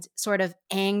and sort of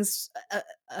Aang's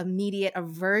immediate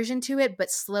aversion to it, but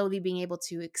slowly being able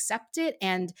to accept it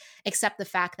and accept the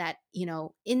fact that, you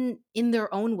know, in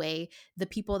their own way, the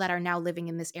people that are now living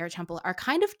in this air temple are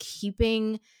kind of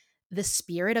keeping the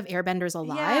spirit of airbenders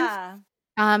alive. Yeah.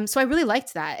 So I really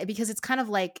liked that, because it's kind of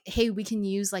like, hey, we can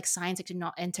use like science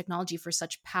and technology for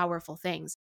such powerful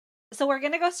things. So we're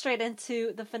going to go straight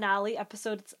into the finale,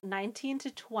 episodes 19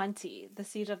 to 20, The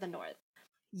Siege of the North.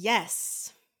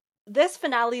 Yes. This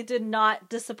finale did not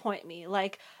disappoint me.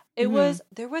 Like, there was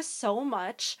so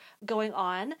much going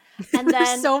on. And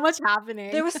then so much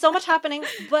happening. There was so much happening.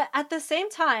 But at the same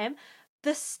time,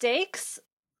 the stakes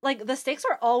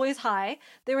were always high.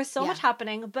 There was so much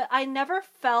happening, but I never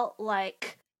felt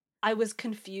like I was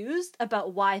confused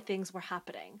about why things were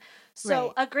happening.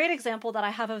 So a great example that I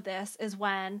have of this is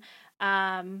when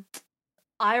General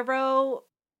Iroh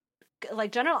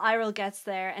gets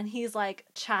there and he's like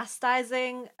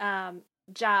chastising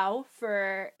Zhao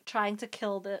for trying to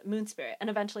kill the moon spirit and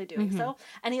eventually doing so.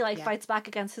 And he fights back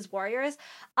against his warriors.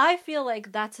 I feel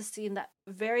like that's a scene that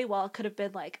very well could have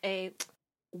been like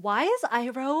why is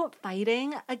Iroh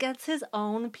fighting against his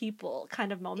own people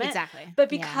kind of moment. Exactly. But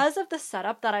because of the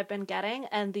setup that I've been getting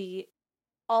and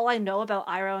all I know about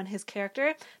Iroh and his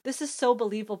character, this is so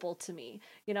believable to me,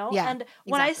 you know? Yeah, and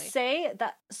when I say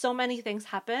that so many things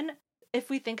happen, if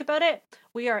we think about it,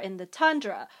 we are in the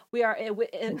tundra. We are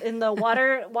in the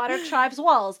water tribe's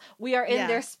walls. We are in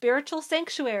their spiritual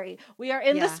sanctuary. We are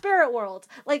in the spirit world.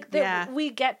 Like we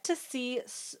get to see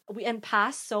and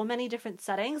pass so many different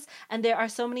settings, and there are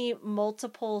so many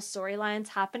multiple storylines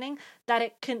happening that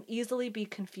it can easily be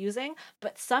confusing.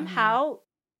 But somehow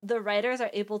the writers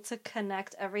are able to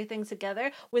connect everything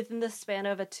together within the span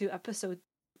of a 2-episode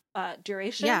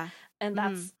duration. Yeah. And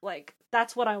that's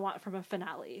that's what I want from a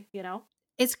finale, you know?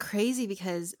 It's crazy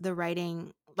because the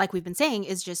writing, like we've been saying,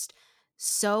 is just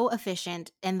so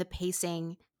efficient and the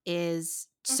pacing is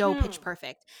so pitch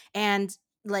perfect. And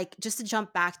like, just to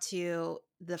jump back to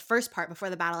the first part before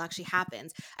the battle actually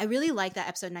happens, I really like that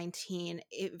episode 19.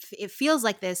 It feels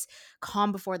like this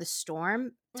calm before the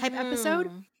storm type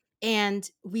episode. And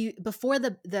we, before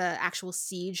the actual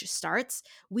siege starts,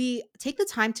 we take the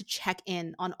time to check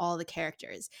in on all the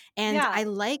characters. And I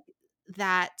like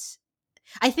that.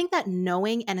 I think that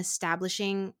knowing and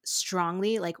establishing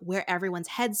strongly like where everyone's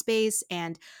headspace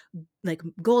and like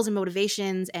goals and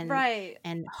motivations and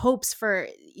and hopes for,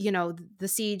 you know, the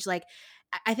siege, like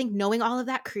I think knowing all of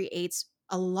that creates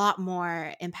a lot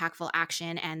more impactful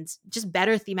action and just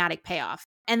better thematic payoff.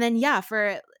 And then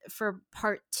for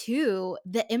part 2,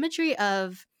 the imagery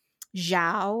of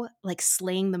Zhao like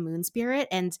slaying the moon spirit,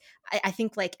 and I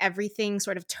think like everything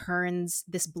sort of turns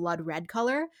this blood red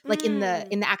color, like in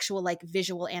the actual like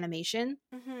visual animation.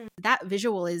 That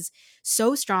visual is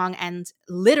so strong and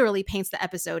literally paints the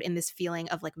episode in this feeling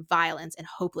of like violence and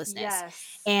hopelessness.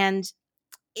 And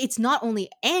it's not only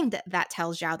Aang that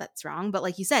tells Zhao that's wrong, but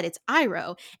like you said, it's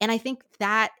Iroh. And I think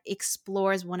that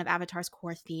explores one of Avatar's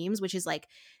core themes, which is like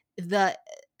the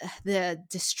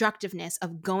destructiveness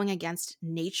of going against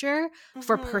nature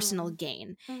for personal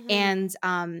gain. And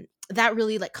that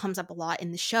really like comes up a lot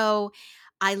in the show.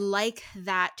 I like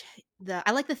that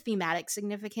I like the thematic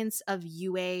significance of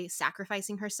Yue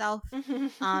sacrificing herself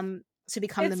to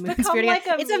become the moon spirit. Like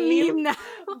it's a meme now,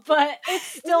 but it's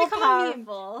still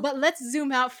powerful. But let's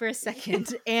zoom out for a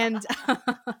second. And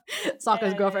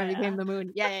Sokka's girlfriend became the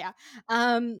moon.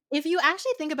 If you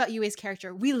actually think about Yue's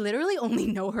character, we literally only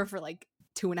know her for like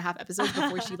 2.5 episodes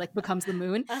before she like becomes the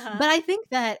moon. But I think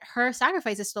that her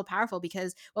sacrifice is still powerful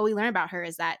because what we learn about her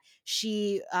is that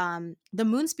she the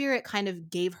moon spirit kind of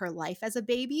gave her life as a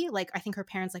baby. Like I think her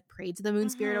parents like prayed to the moon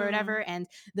spirit or whatever, and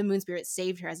the moon spirit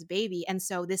saved her as a baby. And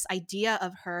so this idea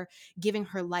of her giving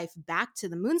her life back to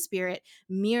the moon spirit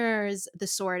mirrors the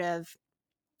sort of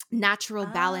natural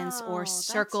balance or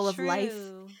circle of life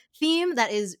theme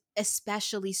that is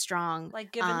especially strong,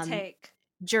 like give and take,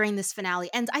 during this finale.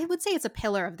 And I would say it's a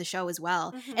pillar of the show as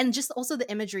well. And just also the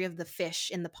imagery of the fish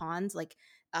in the pond, like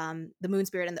the moon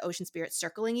spirit and the ocean spirit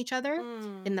circling each other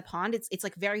in the pond. It's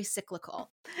like very cyclical.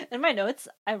 In my notes,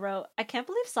 I wrote, I can't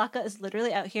believe Sokka is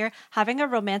literally out here having a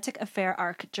romantic affair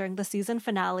arc during the season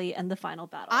finale and the final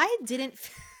battle. I didn't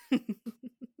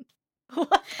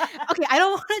okay, I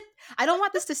don't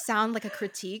want this to sound like a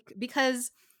critique, because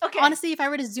honestly, if I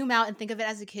were to zoom out and think of it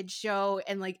as a kid's show,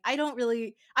 and like I'm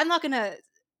not gonna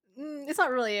it's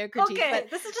not really a critique, but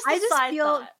this is just a side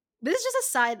thought. This is just a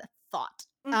side thought.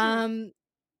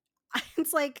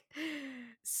 It's like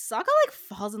Sokka like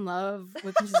falls in love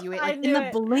with Princess Yue like in the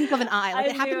blink of an eye. Like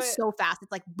it happens so fast.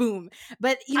 It's like boom.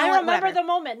 But you know, I remember the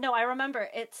moment. No, I remember.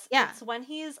 It's when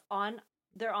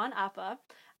they're on Appa,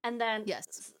 and then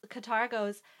Katara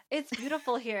goes, "It's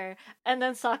beautiful here," and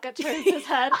then Sokka turns his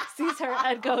head, sees her,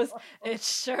 and goes, "It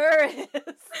sure is."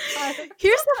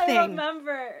 Here's the thing. I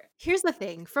remember. Here's the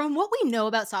thing. From what we know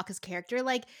about Sokka's character,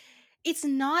 like, it's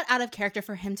not out of character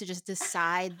for him to just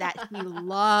decide that he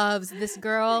loves this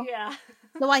girl. Yeah.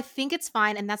 So I think it's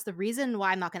fine, and that's the reason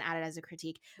why I'm not going to add it as a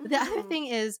critique. But the other thing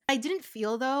is, I didn't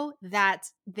feel, though, that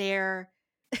their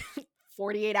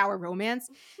 48-hour romance,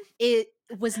 it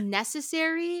was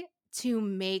necessary to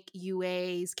make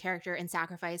Yue's character and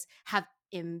sacrifice have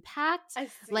impact. I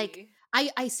see. Like,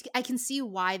 I can see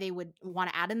why they would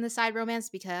want to add in the side romance,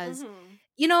 because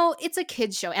you know, it's a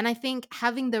kid's show, and I think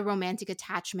having the romantic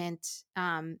attachment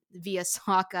via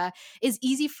Sokka is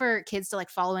easy for kids to like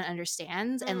follow and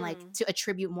understand, and like to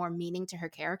attribute more meaning to her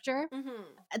character.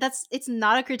 It's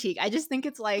not a critique. I just think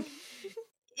it's like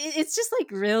it's just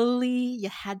like, really, you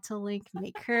had to like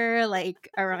make her like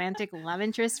a romantic love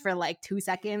interest for like 2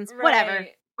 seconds. Whatever,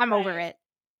 I'm over it.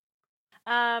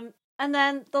 And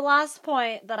then the last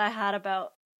point that I had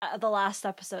about the last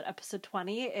episode, episode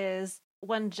 20, is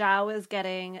when Zhao is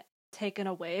getting taken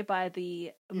away by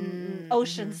the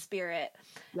ocean spirit.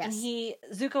 Yes. And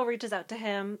Zuko reaches out to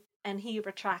him and he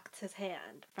retracts his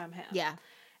hand from him. Yeah.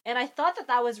 And I thought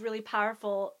that was really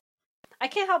powerful. I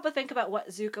can't help but think about what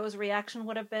Zuko's reaction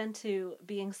would have been to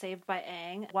being saved by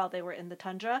Aang while they were in the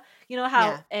tundra. You know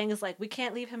how Aang is like, we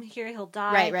can't leave him here, he'll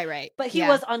die. Right. But he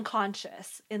was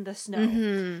unconscious in the snow.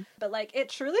 Mm-hmm. But like, it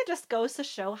truly just goes to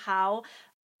show how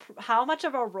much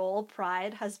of a role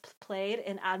pride has played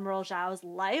in Admiral Zhao's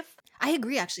life. I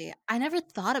agree, actually. I never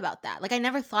thought about that. Like, I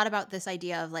never thought about this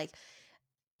idea of like,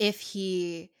 if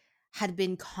he had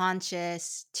been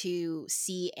conscious to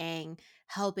see Aang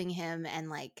helping him and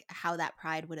like how that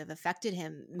pride would have affected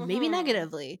him, maybe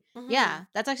negatively. Yeah,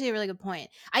 that's actually a really good point.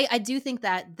 I do think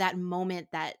that moment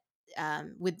that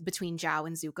with between Zhao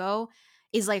and Zuko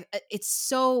is like, it's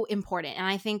so important, and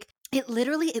I think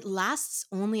it lasts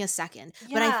only a second,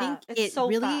 but I think it's so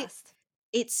really fast.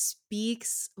 It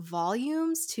speaks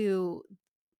volumes to,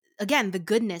 again, the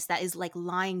goodness that is like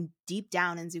lying deep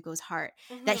down in Zuko's heart,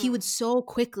 that he would so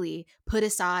quickly put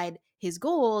aside his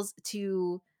goals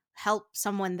to help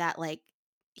someone that like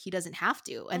he doesn't have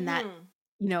to, and that,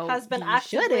 you know, has been he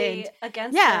actively shouldn't.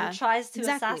 against him, tries to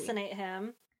assassinate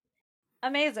him.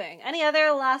 Amazing. Any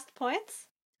other last points?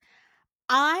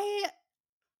 I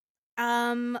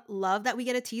love that we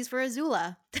get a tease for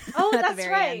Azula. Oh, at the that's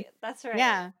very right. end. That's right.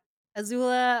 Yeah.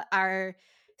 Azula, our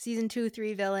season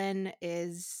 2-3 villain,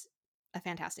 is a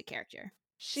fantastic character.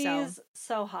 She's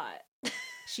so hot.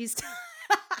 She's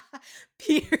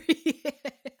period.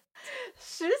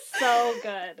 She's so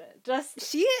good.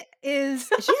 She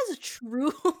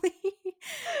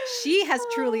has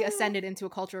truly ascended into a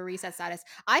cultural reset status.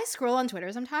 I scroll on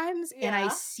Twitter sometimes and I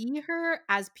see her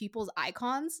as people's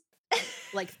icons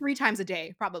like 3 times a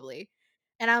day, probably.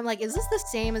 And I'm like, is this the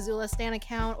same Azula Stan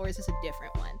account or is this a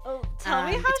different one? Oh, tell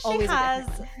me how she has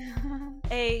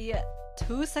a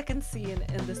 2-second scene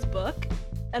in this book,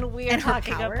 and we are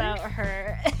talking about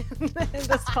her in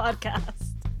this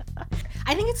podcast.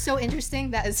 I think it's so interesting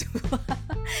that Azula,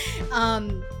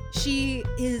 she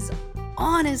is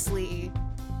honestly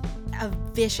a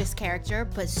vicious character,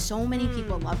 but so many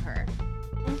people love her.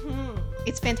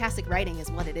 It's fantastic writing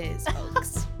is what it is,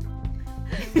 folks.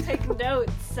 Take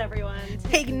notes, everyone.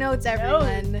 Take notes,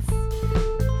 everyone.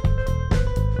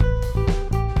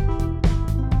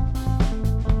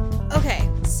 Okay,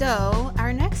 so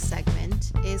our next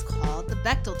segment is called the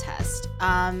Bechdel test.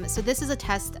 So this is a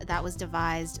test that was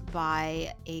devised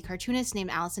by a cartoonist named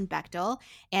Alison Bechdel,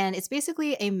 and it's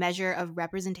basically a measure of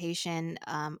representation,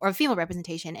 or female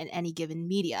representation in any given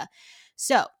media.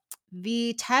 So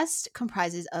the test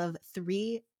comprises of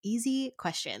 3 easy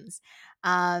questions.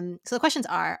 So the questions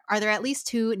are there at least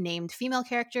 2 named female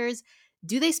characters?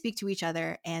 Do they speak to each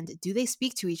other? And do they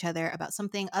speak to each other about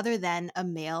something other than a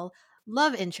male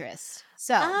love interest?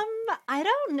 So I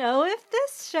don't know if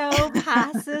this show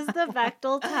passes the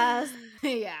Bechdel test.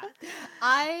 Yeah.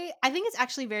 I think it's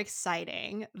actually very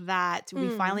exciting that we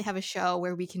finally have a show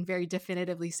where we can very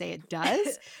definitively say it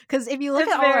does. Because if you look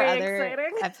at all our other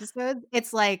episodes,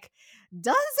 it's like,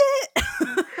 does it?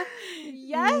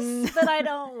 Yes, but I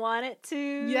don't want it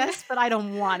to. Yes, but I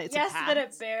don't want it to pass. Yes, but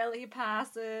it barely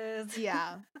passes.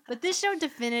 Yeah. But this show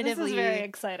definitively... This is very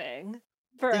exciting.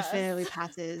 Definitely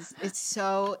passes. It's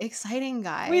so exciting,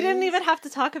 guys. We didn't even have to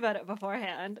talk about it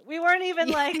beforehand. We weren't even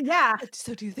like,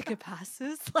 so do you think it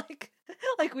passes? Like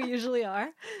we usually are.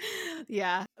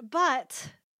 Yeah.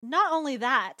 But not only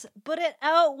that, but it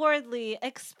outwardly,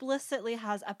 explicitly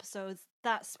has episodes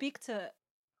that speak to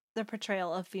the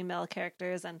portrayal of female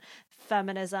characters and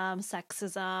feminism,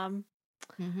 sexism.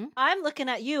 I'm looking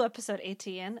at you, episode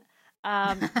 18.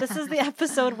 This is the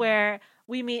episode where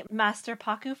we meet Master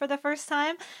Paku for the first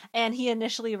time, and he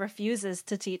initially refuses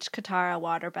to teach Katara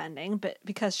waterbending, but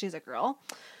because she's a girl.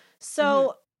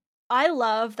 So I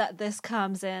love that this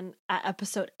comes in at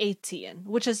episode 18,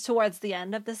 which is towards the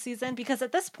end of the season, because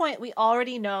at this point we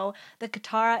already know that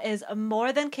Katara is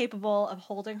more than capable of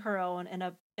holding her own in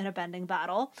a bending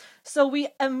battle. So we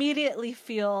immediately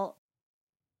feel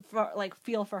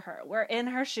for her. We're in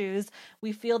her shoes.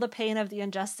 We feel the pain of the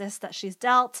injustice that she's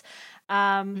dealt.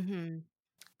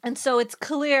 And so it's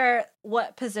clear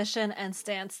what position and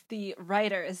stance the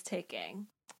writer is taking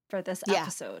for this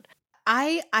episode.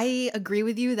 I agree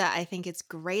with you that I think it's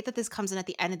great that this comes in at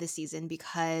the end of the season,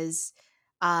 because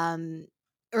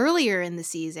earlier in the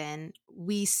season,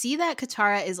 we see that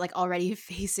Katara is like already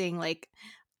facing like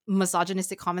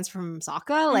misogynistic comments from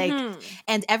Sokka. Like,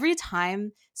 and every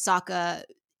time Sokka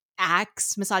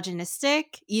acts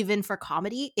misogynistic, even for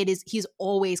comedy, he's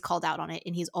always called out on it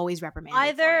and he's always reprimanded,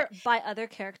 either by other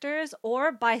characters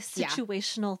or by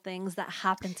situational things that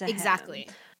happen to him. Exactly.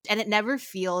 And it never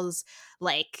feels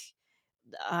like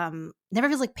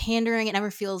pandering. It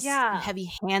never feels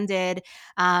heavy-handed.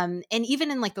 And even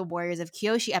in like the Warriors of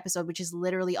Kyoshi episode, which is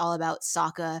literally all about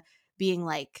Sokka being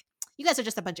like, you guys are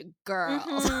just a bunch of girls.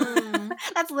 Mhm.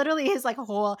 That's literally his like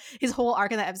his whole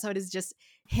arc in that episode is just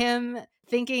him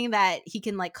thinking that he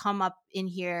can like come up in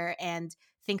here and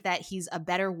think that he's a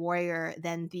better warrior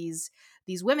than these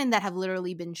women that have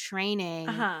literally been training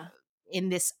Uh-huh. in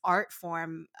this art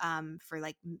form for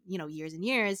like, you know, years and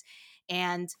years.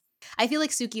 And I feel like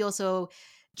Suki also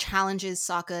challenges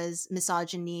Sokka's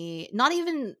misogyny, not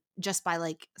even just by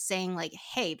like saying like,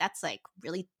 hey, that's like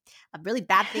really a really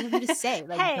bad thing of you to say,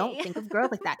 like don't Hey. think of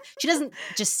girls like that. She doesn't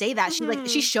just say that, she like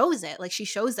she Mhm. shows it, like she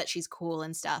shows that she's cool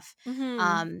and stuff.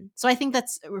 Mhm. So I think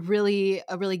that's a really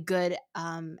good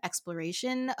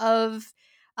exploration of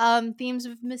themes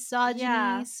of Yeah.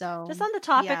 misogyny. So Just on the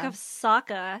topic yeah. of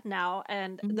Sokka now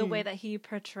and the way Mhm. that he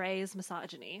portrays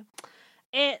misogyny.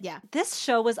 It Yeah. This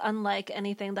show was unlike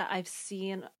anything that I've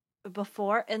seen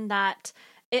before in that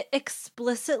it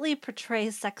explicitly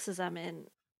portrays sexism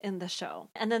in the show,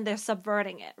 and then they're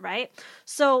subverting it, right?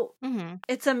 So Mhm.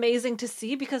 it's amazing to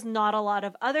see because not a lot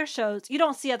of other shows, you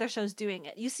don't see other shows doing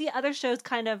it. You see other shows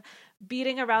kind of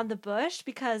beating around the bush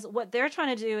because what they're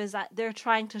trying to do is that they're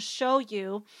trying to show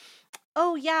you,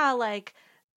 oh yeah, like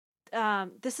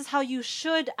this is how you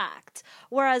should act.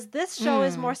 Whereas this show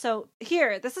is more Mm. so,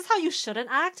 here, this is how you shouldn't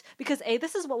act because A,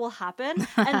 this is what will happen,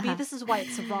 and B, this is why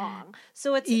it's wrong.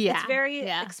 So it's Yeah. very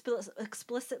Yeah.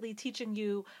 explicitly teaching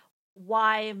you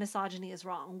why misogyny is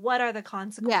wrong. What are the Yeah.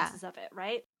 consequences of it,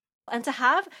 right? And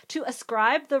to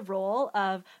ascribe the role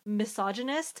of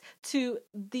misogynist to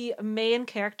the main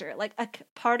character, like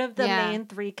part of the Yeah. main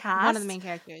three One of the cast, main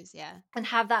characters, yeah. and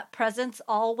have that presence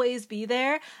always be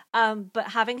there, but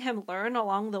having him learn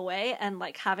along the way and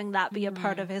like having that be a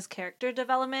part of Mhm. his character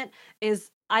development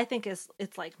is, I think, it's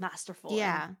like masterful.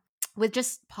 Yeah. With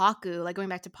just Paku, like going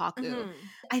back to Paku, Mhm.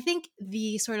 I think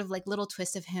the sort of like little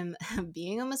twist of him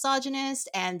being a misogynist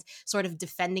and sort of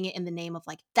defending it in the name of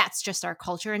like, that's just our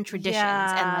culture and traditions.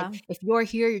 And like, Yeah. if you're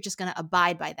here, you're just going to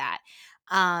abide by that.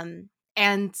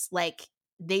 And like,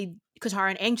 Katara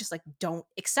and Aang just like don't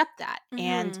accept that.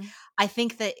 And Mhm. I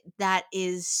think that that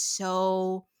is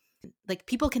so, like,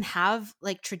 people can have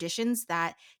like traditions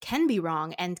that can be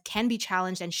wrong and can be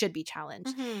challenged and should be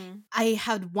challenged. Mhm. I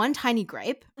had one tiny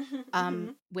gripe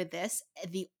Mhm. with this.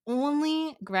 The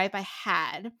only gripe I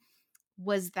had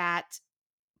was that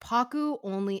Paku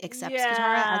only accepts Katara as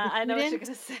Yeah, a I know what you're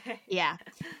student. gonna say. Yeah.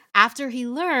 After he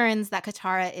learns that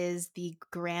Katara is the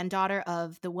granddaughter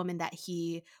of the woman that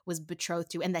he was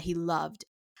betrothed to and that he loved.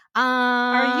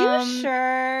 Are you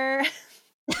sure?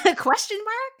 Question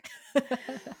mark?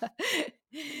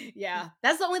 Yeah.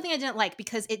 That's the only thing I didn't like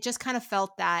because it just kind of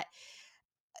felt that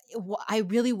I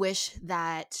really wish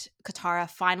that Katara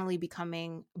finally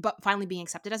being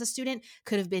accepted as a student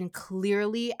could have been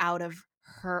clearly out of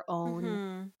her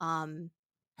own, Mhm.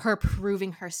 her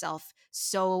proving herself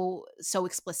so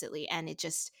explicitly, and it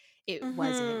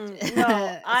wasn't. No,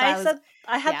 So I was,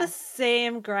 I had the yeah.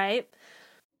 same gripe.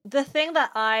 The thing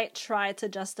that I tried to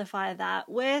justify that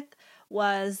with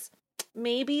was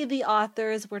maybe the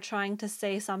authors were trying to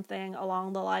say something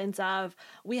along the lines of,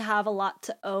 we have a lot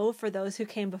to owe for those who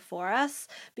came before us,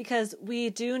 because we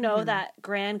do know Mhm. that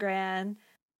Gran,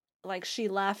 like, she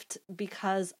left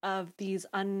because of these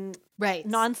Right.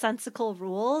 nonsensical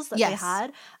rules that they Yes.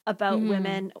 had about Mhm.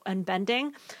 women and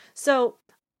bending. So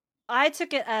I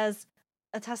took it as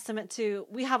a testament to,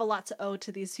 we have a lot to owe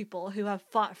to these people who have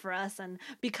fought for us, and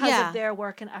because of Yeah. their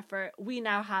work and effort, we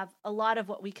now have a lot of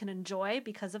what we can enjoy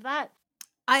because of that.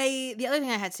 The other thing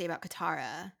I had to say about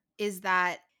Katara is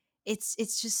that it's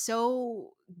just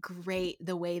so great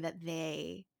the way that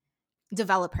they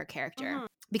develop her character, Mhm.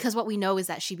 because what we know is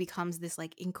that she becomes this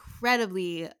like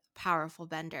incredibly powerful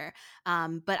bender,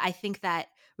 but I think that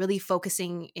really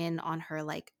focusing in on her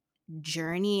like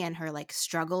journey and her like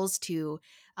struggles to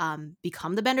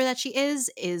become the bender that she is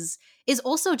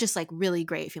also just like really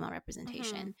great female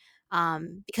representation,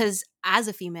 Mhm. because as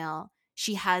a female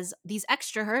she has these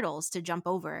extra hurdles to jump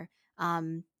over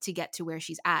to get to where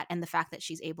she's at, and the fact that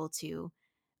she's able to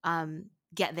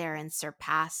get there and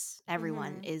surpass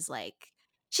everyone Mhm. is like,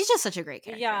 she's just such a great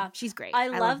character. Yeah. She's great. I I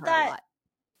love love her a that. lot.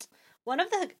 One of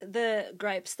the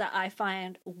gripes that I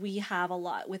find we have a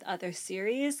lot with other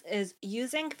series is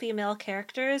using female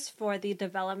characters for the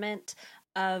development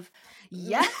of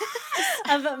Yes.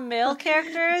 of male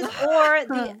characters, or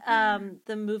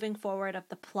the moving forward of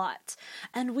the plot.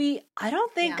 And I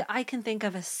don't think Yeah. I can think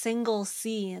of a single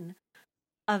scene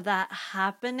of that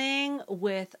happening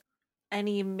with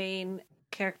any main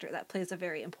character that plays a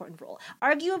very important role.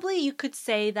 Arguably, you could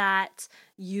say that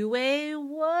Yue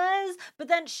was, but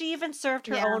then she even served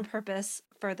her Yeah. own purpose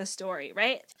for the story,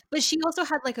 right? But she also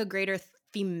had like a greater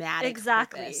thematic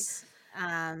Exactly. purpose.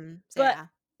 So But yeah.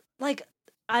 like,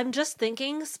 I'm just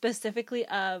thinking specifically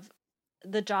of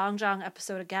the Jong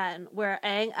episode again, where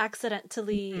Aang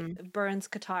accidentally Mhm. burns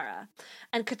Katara,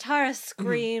 and Katara Mhm.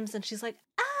 screams, and she's like,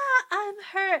 "Ah, I'm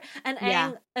hurt," and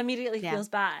Yeah. Aang immediately Yeah. feels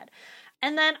bad.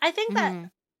 And then I think that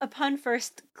Mhm. upon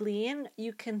first glean,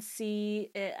 you can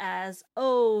see it as,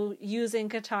 oh, using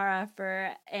Katara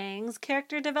for Aang's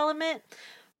character development,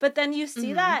 but then you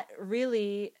see Mhm. that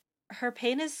really her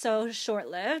pain is so short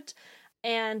lived,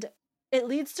 and it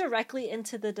leads directly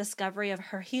into the discovery of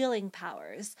her healing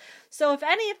powers. So if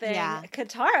anything, Yeah.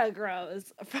 Katara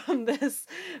grows from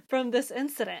this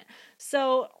incident.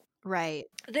 So Right.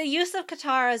 the use of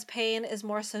Katara's pain is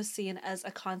more so seen as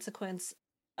a consequence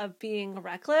of being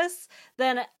reckless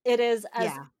than it is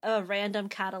as Yeah. a random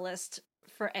catalyst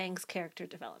for Aang's character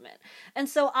development. And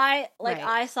so Right.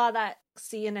 I saw that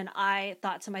scene and I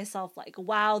thought to myself, like,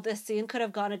 wow, this scene could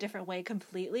have gone a different way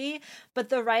completely. But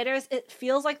the writers, it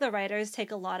feels like the writers take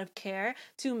a lot of care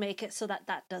to make it so that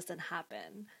that doesn't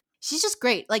happen. She's just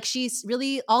great. Like, she's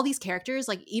really, all these characters,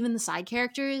 like even the side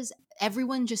characters,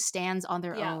 everyone just stands on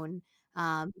their Yeah. own,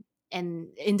 um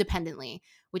and independently,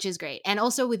 which is great. And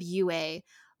also with UA,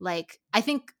 like, I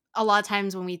think a lot of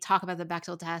times when we talk about the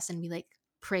Bechdel test and we like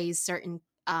praise certain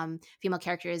female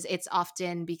characters, it's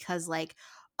often because like,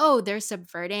 oh, they're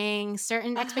subverting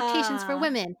certain expectations for Uh-huh.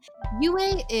 women.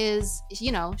 UA is,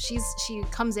 you know, she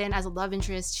comes in as a love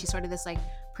interest. She's sort of this like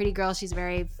pretty girl. She's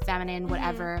very feminine, Mm-hmm.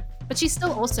 whatever. But she's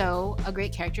still also a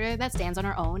great character that stands on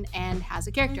her own and has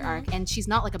a character Mm-hmm. arc. And she's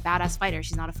not like a badass fighter.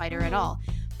 She's not a fighter at Mm-hmm. all.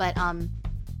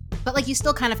 But like you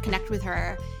still kind of connect with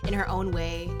her in her own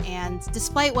way. And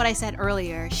despite what I said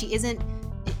earlier, she isn't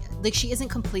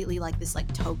completely like this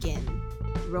like token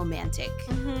romantic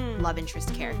Mm-hmm. love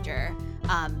interest character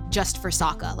just for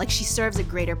Sokka. Like, she serves a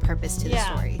greater purpose to the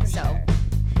story. For So sure.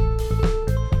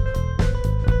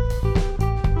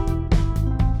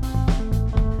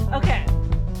 Okay,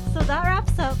 so that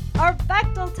wraps up our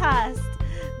Bechdel test.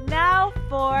 Now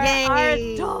for Yay! our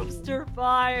dumpster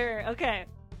fire.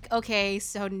 Okay,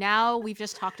 so now we've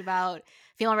just talked about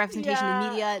female representation in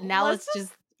media. Now let's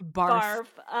just barf.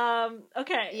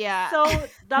 Okay. Yeah. So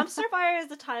dumpster fire is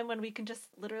the time when we can just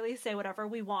literally say whatever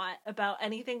we want about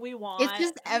anything we want. It's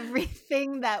just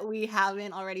everything that we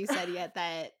haven't already said yet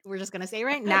that we're just gonna say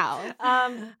right now.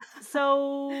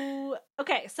 So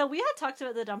we had talked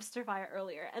about the dumpster fire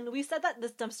earlier, and we said that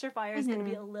this dumpster fire is going to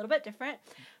be a little bit different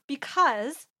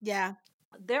because Yeah.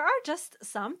 there are just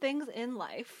some things in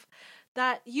life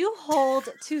that you hold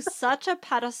to such a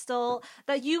pedestal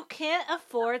that you can't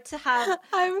afford to have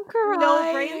I'm crying.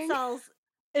 no brain cells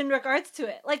in regards to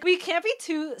it. Like, we can't be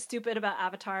too stupid about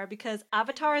Avatar because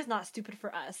Avatar is not stupid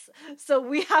for us. So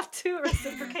we have to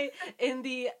reciprocate in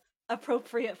the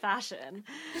appropriate fashion.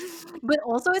 But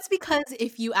also it's because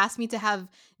if you ask me to have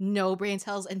no brain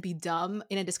cells and be dumb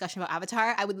in a discussion about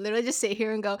Avatar, I would literally just sit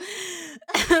here and go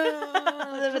like,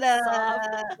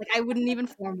 I wouldn't even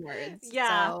form words.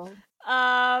 Yeah. So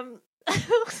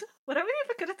What are we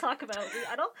even gonna talk about?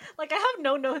 I have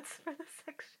no notes for this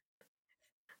section.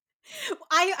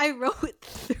 I wrote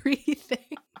 3 things.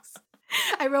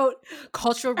 I wrote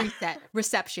cultural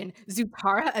reception,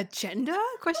 Zutara agenda?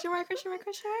 Question mark, question mark,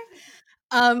 question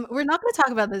mark. We're not going to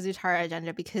talk about the Zutara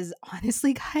agenda because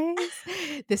honestly, guys,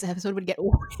 this episode would get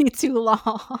way too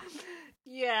long.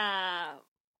 Yeah.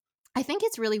 I think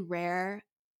it's really rare,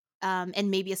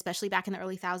 and maybe especially back in the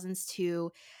early thousands,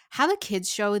 to have a kids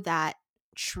show that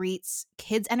treats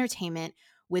kids entertainment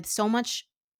with so much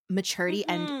maturity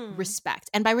and respect.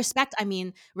 And by respect, I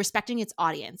mean respecting its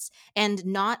audience and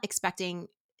not expecting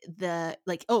the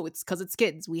like, oh, it's because it's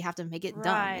kids, we have to make it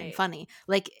dumb and funny.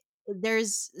 Like,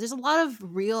 there's a lot of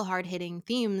real hard-hitting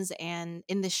themes and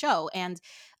in the show. And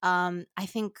I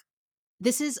think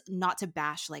this is not to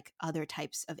bash like other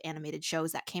types of animated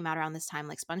shows that came out around this time,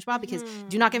 like SpongeBob, because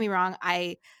do not get me wrong,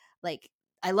 I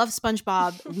love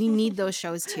SpongeBob. We need those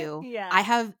shows too. Yeah. I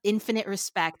have infinite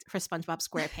respect for SpongeBob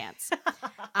SquarePants.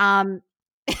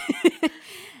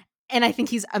 And I think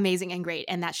he's amazing and great,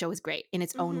 and that show is great in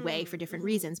its own way for different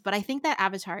reasons. But I think that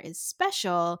Avatar is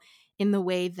special in the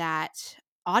way that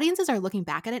audiences are looking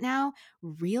back at it now,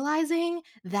 realizing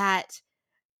that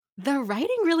the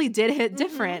writing really did hit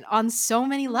different on so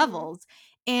many levels.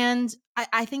 And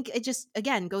I think it just,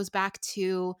 again, goes back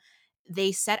to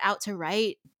they set out to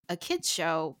write a kids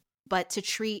show, but to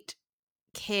treat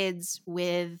kids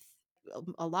with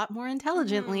a lot more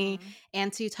intelligently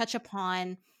and to touch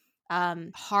upon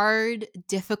hard,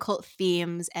 difficult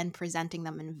themes and presenting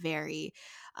them in very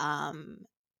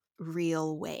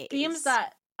real ways. Themes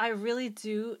that I really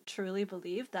do truly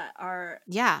believe that are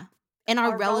and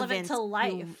are are relevant to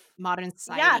relevant to life. modern Yeah, to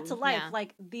society. life. Yeah.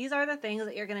 Like, these are the things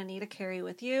that you're going to need to carry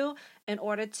with you in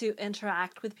order to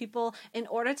interact with people, in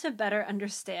order to better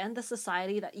understand the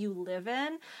society that you live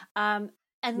in. And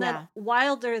then Yeah.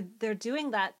 while they're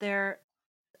doing that, they're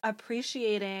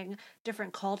appreciating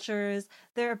different cultures.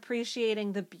 They're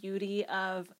appreciating the beauty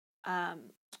of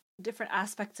different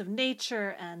aspects of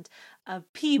nature and of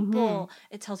Mhm. people.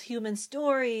 It tells human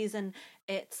stories, and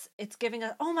it's giving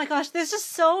us, oh my gosh, there's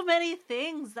just so many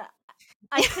things that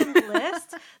I can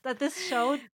list that this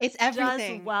show It's does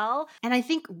everything. well. And I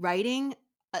think writing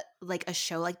like a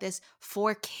show like this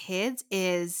for kids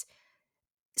is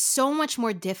so much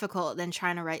more difficult than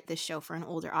trying to write this show for an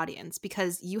older audience,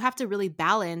 because you have to really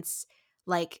balance,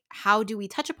 like, how do we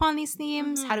touch upon these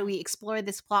themes? How do Mm-hmm. we explore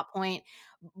this plot point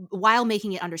while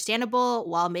making it understandable,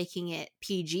 while making it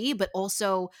PG, but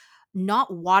also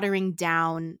not watering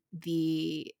down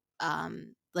the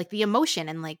like the emotion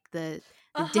and like the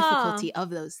Uh-huh. difficulty of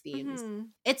those themes. Mm-hmm.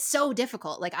 It's so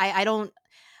difficult. Like I don't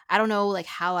know like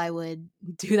how I would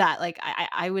do that. Like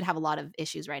I would have a lot of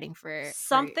issues writing for a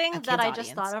Something that kid's I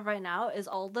just thought audience. of right now is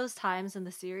all those times in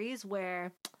the series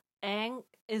where Aang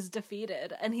is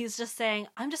defeated and he's just saying,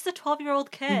 I'm just a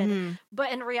 12-year-old kid. Mhm.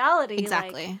 But in reality, like,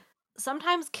 Exactly.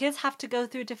 sometimes kids have to go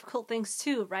through difficult things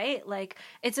too, right? Like,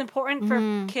 it's important for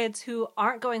Mhm. kids who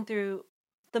aren't going through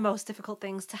the most difficult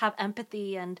things to have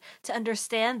empathy and to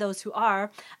understand those who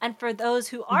are. And for those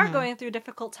who are Mhm. going through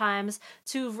difficult times,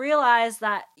 to realize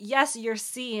that, yes, you're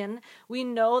seen. We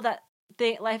know that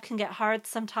life can get hard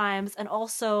sometimes. And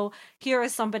also, here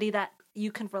is somebody that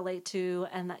you can relate to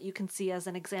and that you can see as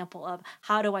an example of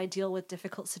how do I deal with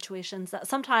difficult situations that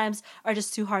sometimes are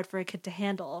just too hard for a kid to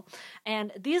handle.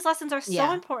 And these lessons are so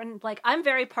Yeah. important. Like, I'm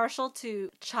very partial to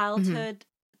Mhm. childhood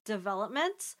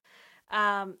development,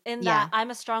 in that Yeah.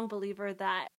 I'm a strong believer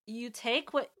that you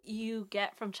take what you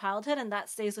get from childhood and that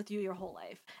stays with you your whole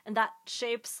life, and that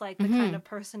shapes like the kind Mhm. of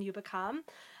person you become.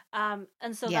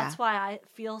 And so Yeah. that's why I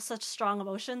feel such strong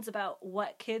emotions about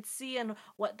what kids see and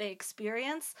what they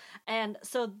experience. And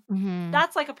so Mhm.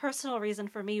 that's like a personal reason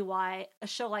for me why a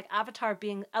show like Avatar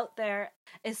being out there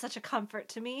is such a comfort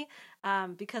to me,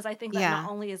 because I think that not Yeah.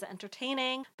 only is it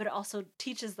entertaining, but it also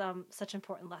teaches them such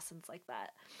important lessons like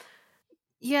that.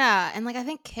 Yeah, and like I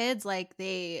think kids like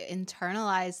they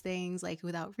internalize things like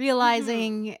without Mm-hmm.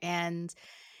 realizing, and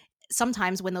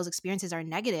sometimes when those experiences are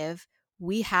negative,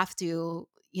 we have to,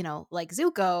 like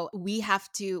Zuko, we have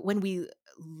to when we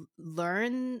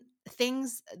learn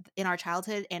things in our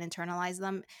childhood and internalize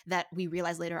them that we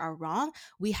realize later are wrong,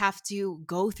 we have to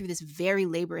go through this very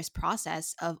laborious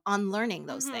process of unlearning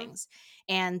those Mm-hmm. things.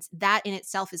 And that in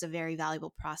itself is a very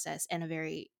valuable process and a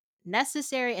very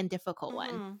necessary and difficult one.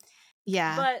 Mm-hmm.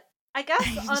 Yeah. But I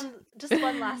guess on just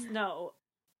one last note,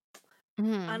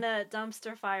 Mhm. on a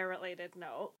dumpster fire related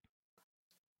note,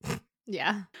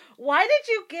 Yeah. why did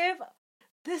you give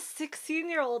this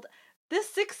 16-year-old, this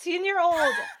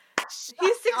 16-year-old,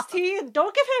 he's 16,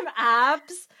 don't give him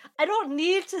abs. I don't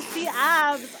need to see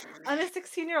abs on a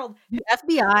 16-year-old. The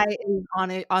FBI is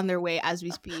on their way as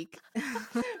we speak.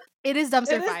 It is It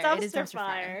dumpster is fire. It is dumpster dumpster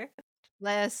fire.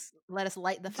 fire. Let us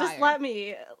light the Just fire. let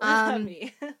me. Let Um,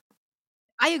 me.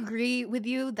 I agree with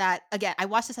you that again, I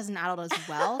watched this as an adult as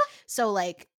well. So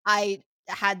like I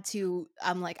had to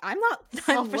I'm like, I'm looking,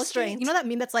 Self-restraint. that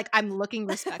meme that's like I'm looking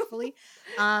respectfully.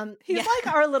 He's Yeah. like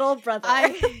our little brother.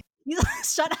 I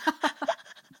shut up.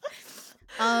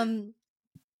 Um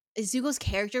Zuko's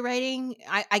character writing,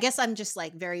 I guess I'm just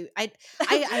like very I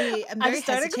am I'm very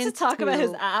starting to hesitant talk about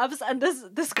his to abs, and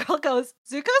this girl goes,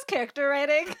 Zuko's character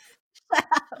writing?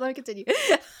 let me continue.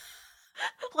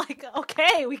 Like,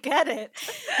 okay, we get it.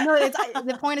 No,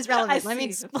 the point is I relevant. Let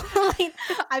me see. explain.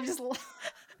 I'm just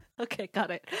Okay,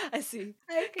 got it. I see.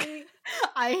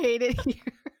 I hate it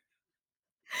here.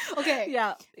 Okay.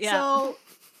 Yeah, yeah. So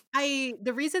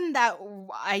the reason that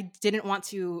I didn't want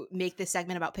to make this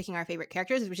segment about picking our favorite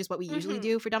characters, which is what we usually Mm-hmm.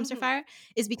 do for Dumpster Mm-hmm. Fire,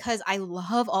 is because I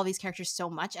love all these characters so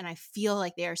much and I feel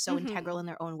like they are so Mm-hmm. integral in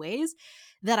their own ways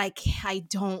that I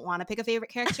don't want to pick a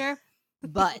favorite character.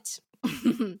 But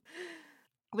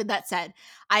with that said,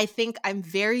 I think I'm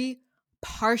very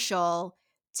partial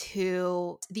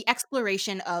to the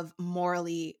exploration of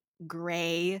morally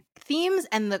gray themes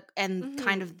and kind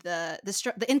Mm-hmm. of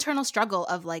the internal struggle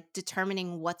of like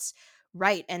determining what's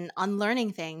right and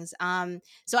unlearning things.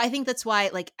 So I think that's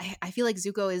why like I feel like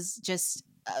Zuko is just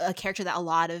a character that a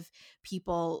lot of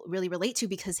people really relate to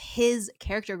because his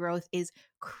character growth is Yeah.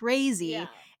 crazy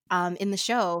in the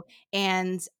show,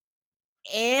 and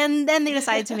then they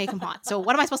decided to make him hot. So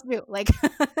what am I supposed to do? Like,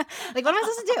 like what am I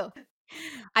supposed to do?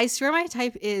 I swear my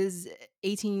type is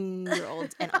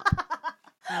 18-year-olds and up.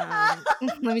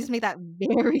 Let me just make that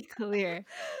very clear.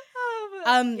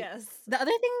 Yes. The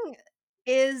other thing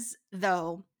is,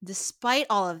 though, despite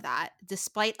all of that,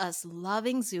 despite us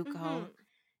loving Zuko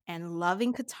and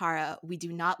loving Katara, we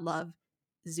do not love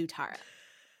Zutara.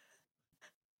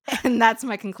 And that's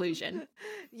my conclusion.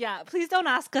 Yeah, please don't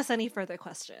ask us any further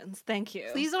questions. Thank you.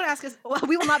 Please don't ask us. Well,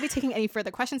 we will not be taking any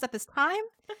further questions at this time.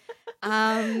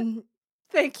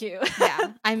 Thank you.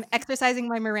 Yeah, I'm exercising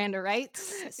my Miranda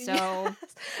rights, so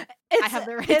I have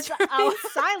the right to remain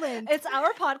silent. It's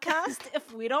our podcast.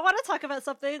 If we don't want to talk about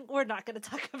something, we're not going to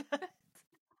talk about it.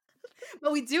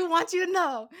 But we do want you to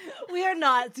know we are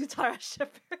not Zutara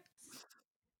shippers.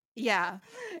 Yeah.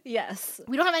 Yes.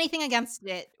 We don't have anything against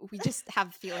it. We just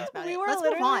have feelings about it. Let's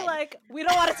literally like, we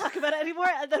don't want to talk about it anymore,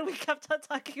 and then we kept on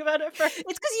talking about it first. It's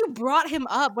because you brought him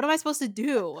up. What am I supposed to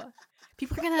do?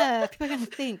 People are gonna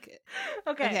think.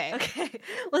 Okay.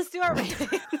 Let's do our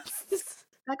ratings.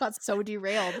 That got so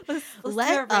derailed. Let's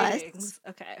Let do our us ratings.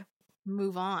 Okay.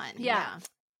 Move on. Yeah.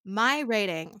 My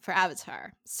rating for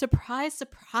Avatar. Surprise,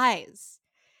 surprise.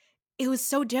 It was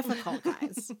so difficult,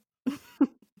 guys.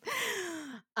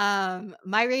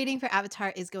 My rating for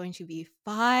Avatar is going to be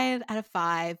 5 out of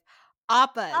 5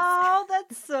 appas. Oh,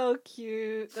 that's so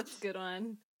cute. That's a good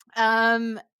one.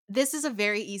 This is a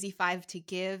very easy 5 to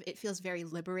give. It feels very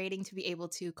liberating to be able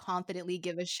to confidently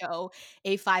give a show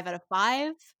a 5 out of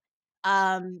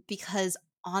 5. Because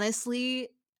honestly,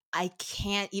 I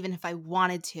can't, even if I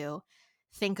wanted to,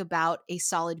 think about a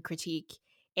solid critique.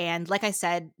 And like I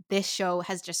said, this show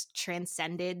has just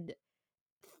transcended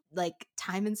like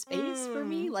time and space for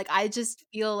me. Like I just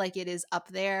feel like it is up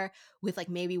there with like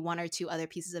maybe one or two other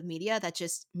pieces of media that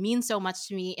just mean so much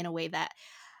to me in a way that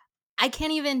I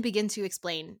can't even begin to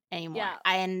explain anymore. Yeah.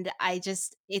 And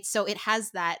it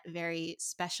has that very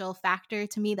special factor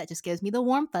to me that just gives me the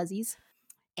warm fuzzies.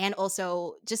 And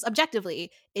also just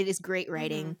objectively, it is great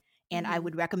writing and I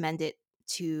would recommend it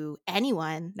to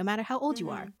anyone, no matter how old you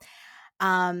are.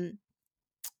 And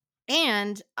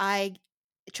I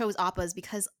chose appas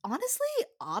because honestly,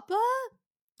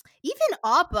 even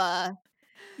Appa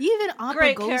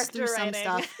Great goes through character some writing.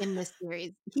 stuff in this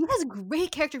series. He has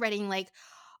great character writing. Like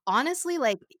honestly,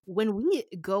 like when we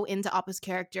go into Appa's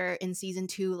character in season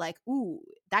 2, like, ooh,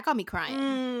 that got me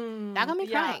crying. That got me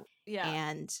crying. Yeah.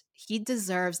 And he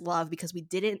deserves love because we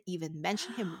didn't even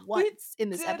mention him once in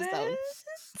this episode.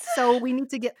 So we need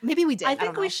to maybe we did. I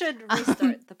think we should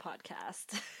restart the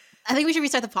podcast. I think we should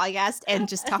restart the podcast and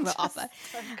just talk about Appa.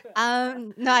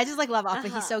 No, I just like love Appa.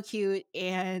 He's so cute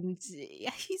and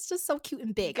he's just so cute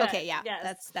and big. Good. Okay, yeah,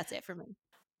 Yes. that's it for me.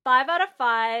 5 out of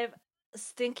 5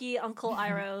 stinky Uncle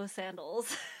Iroh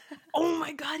sandals. Oh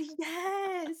my god,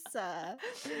 yes!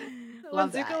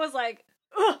 When Zuko was like,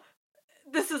 ugh,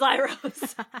 this is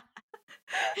Iroh's.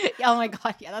 Oh my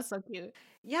god, yeah, that's so cute.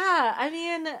 Yeah, I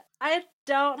mean, I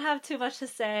don't have too much to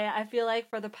say. I feel like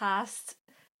for the past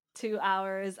 2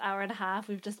 hours, hour and a half,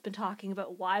 we've just been talking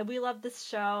about why we love this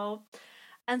show.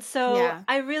 And so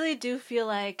I really do feel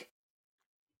like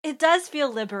it does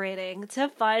feel liberating to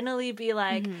finally be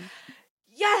like,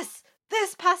 yes,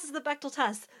 this passes the Bechdel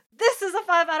test. This is a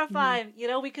 5 out of 5. You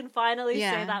know, we can finally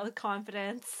say that with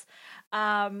confidence.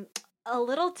 A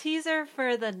little teaser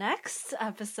for the next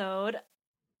episode.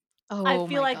 Oh, I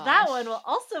feel like that one will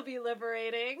also be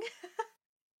liberating.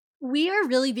 We are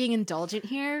really being indulgent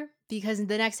here because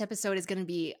the next episode is going to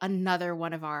be another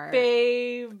one of our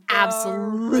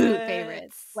absolute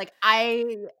favorites. Like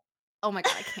oh my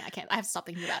god, I can't. I have to stop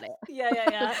thinking about it. Yeah.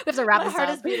 We have to wrap this up. My heart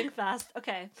is beating fast.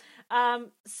 Okay.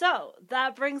 So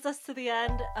that brings us to the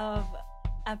end of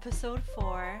episode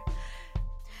 4.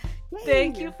 Yay.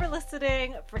 Thank you for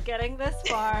listening, for getting this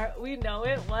far. We know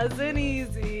it wasn't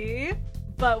easy,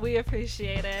 but we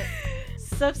appreciate it.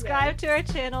 Subscribe to our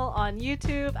channel on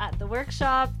YouTube at The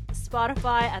Workshop,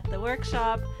 Spotify at The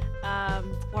Workshop.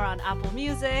 We're on Apple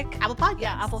Music. Apple Podcasts.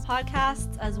 Yeah, Apple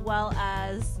Podcasts, as well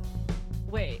as...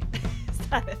 Wait, is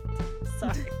that it?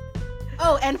 Sorry.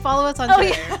 Oh, and follow us on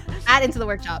Twitter at Into the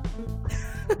Workshop.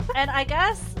 And I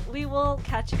guess we will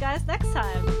catch you guys next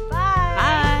time. Bye!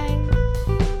 Bye!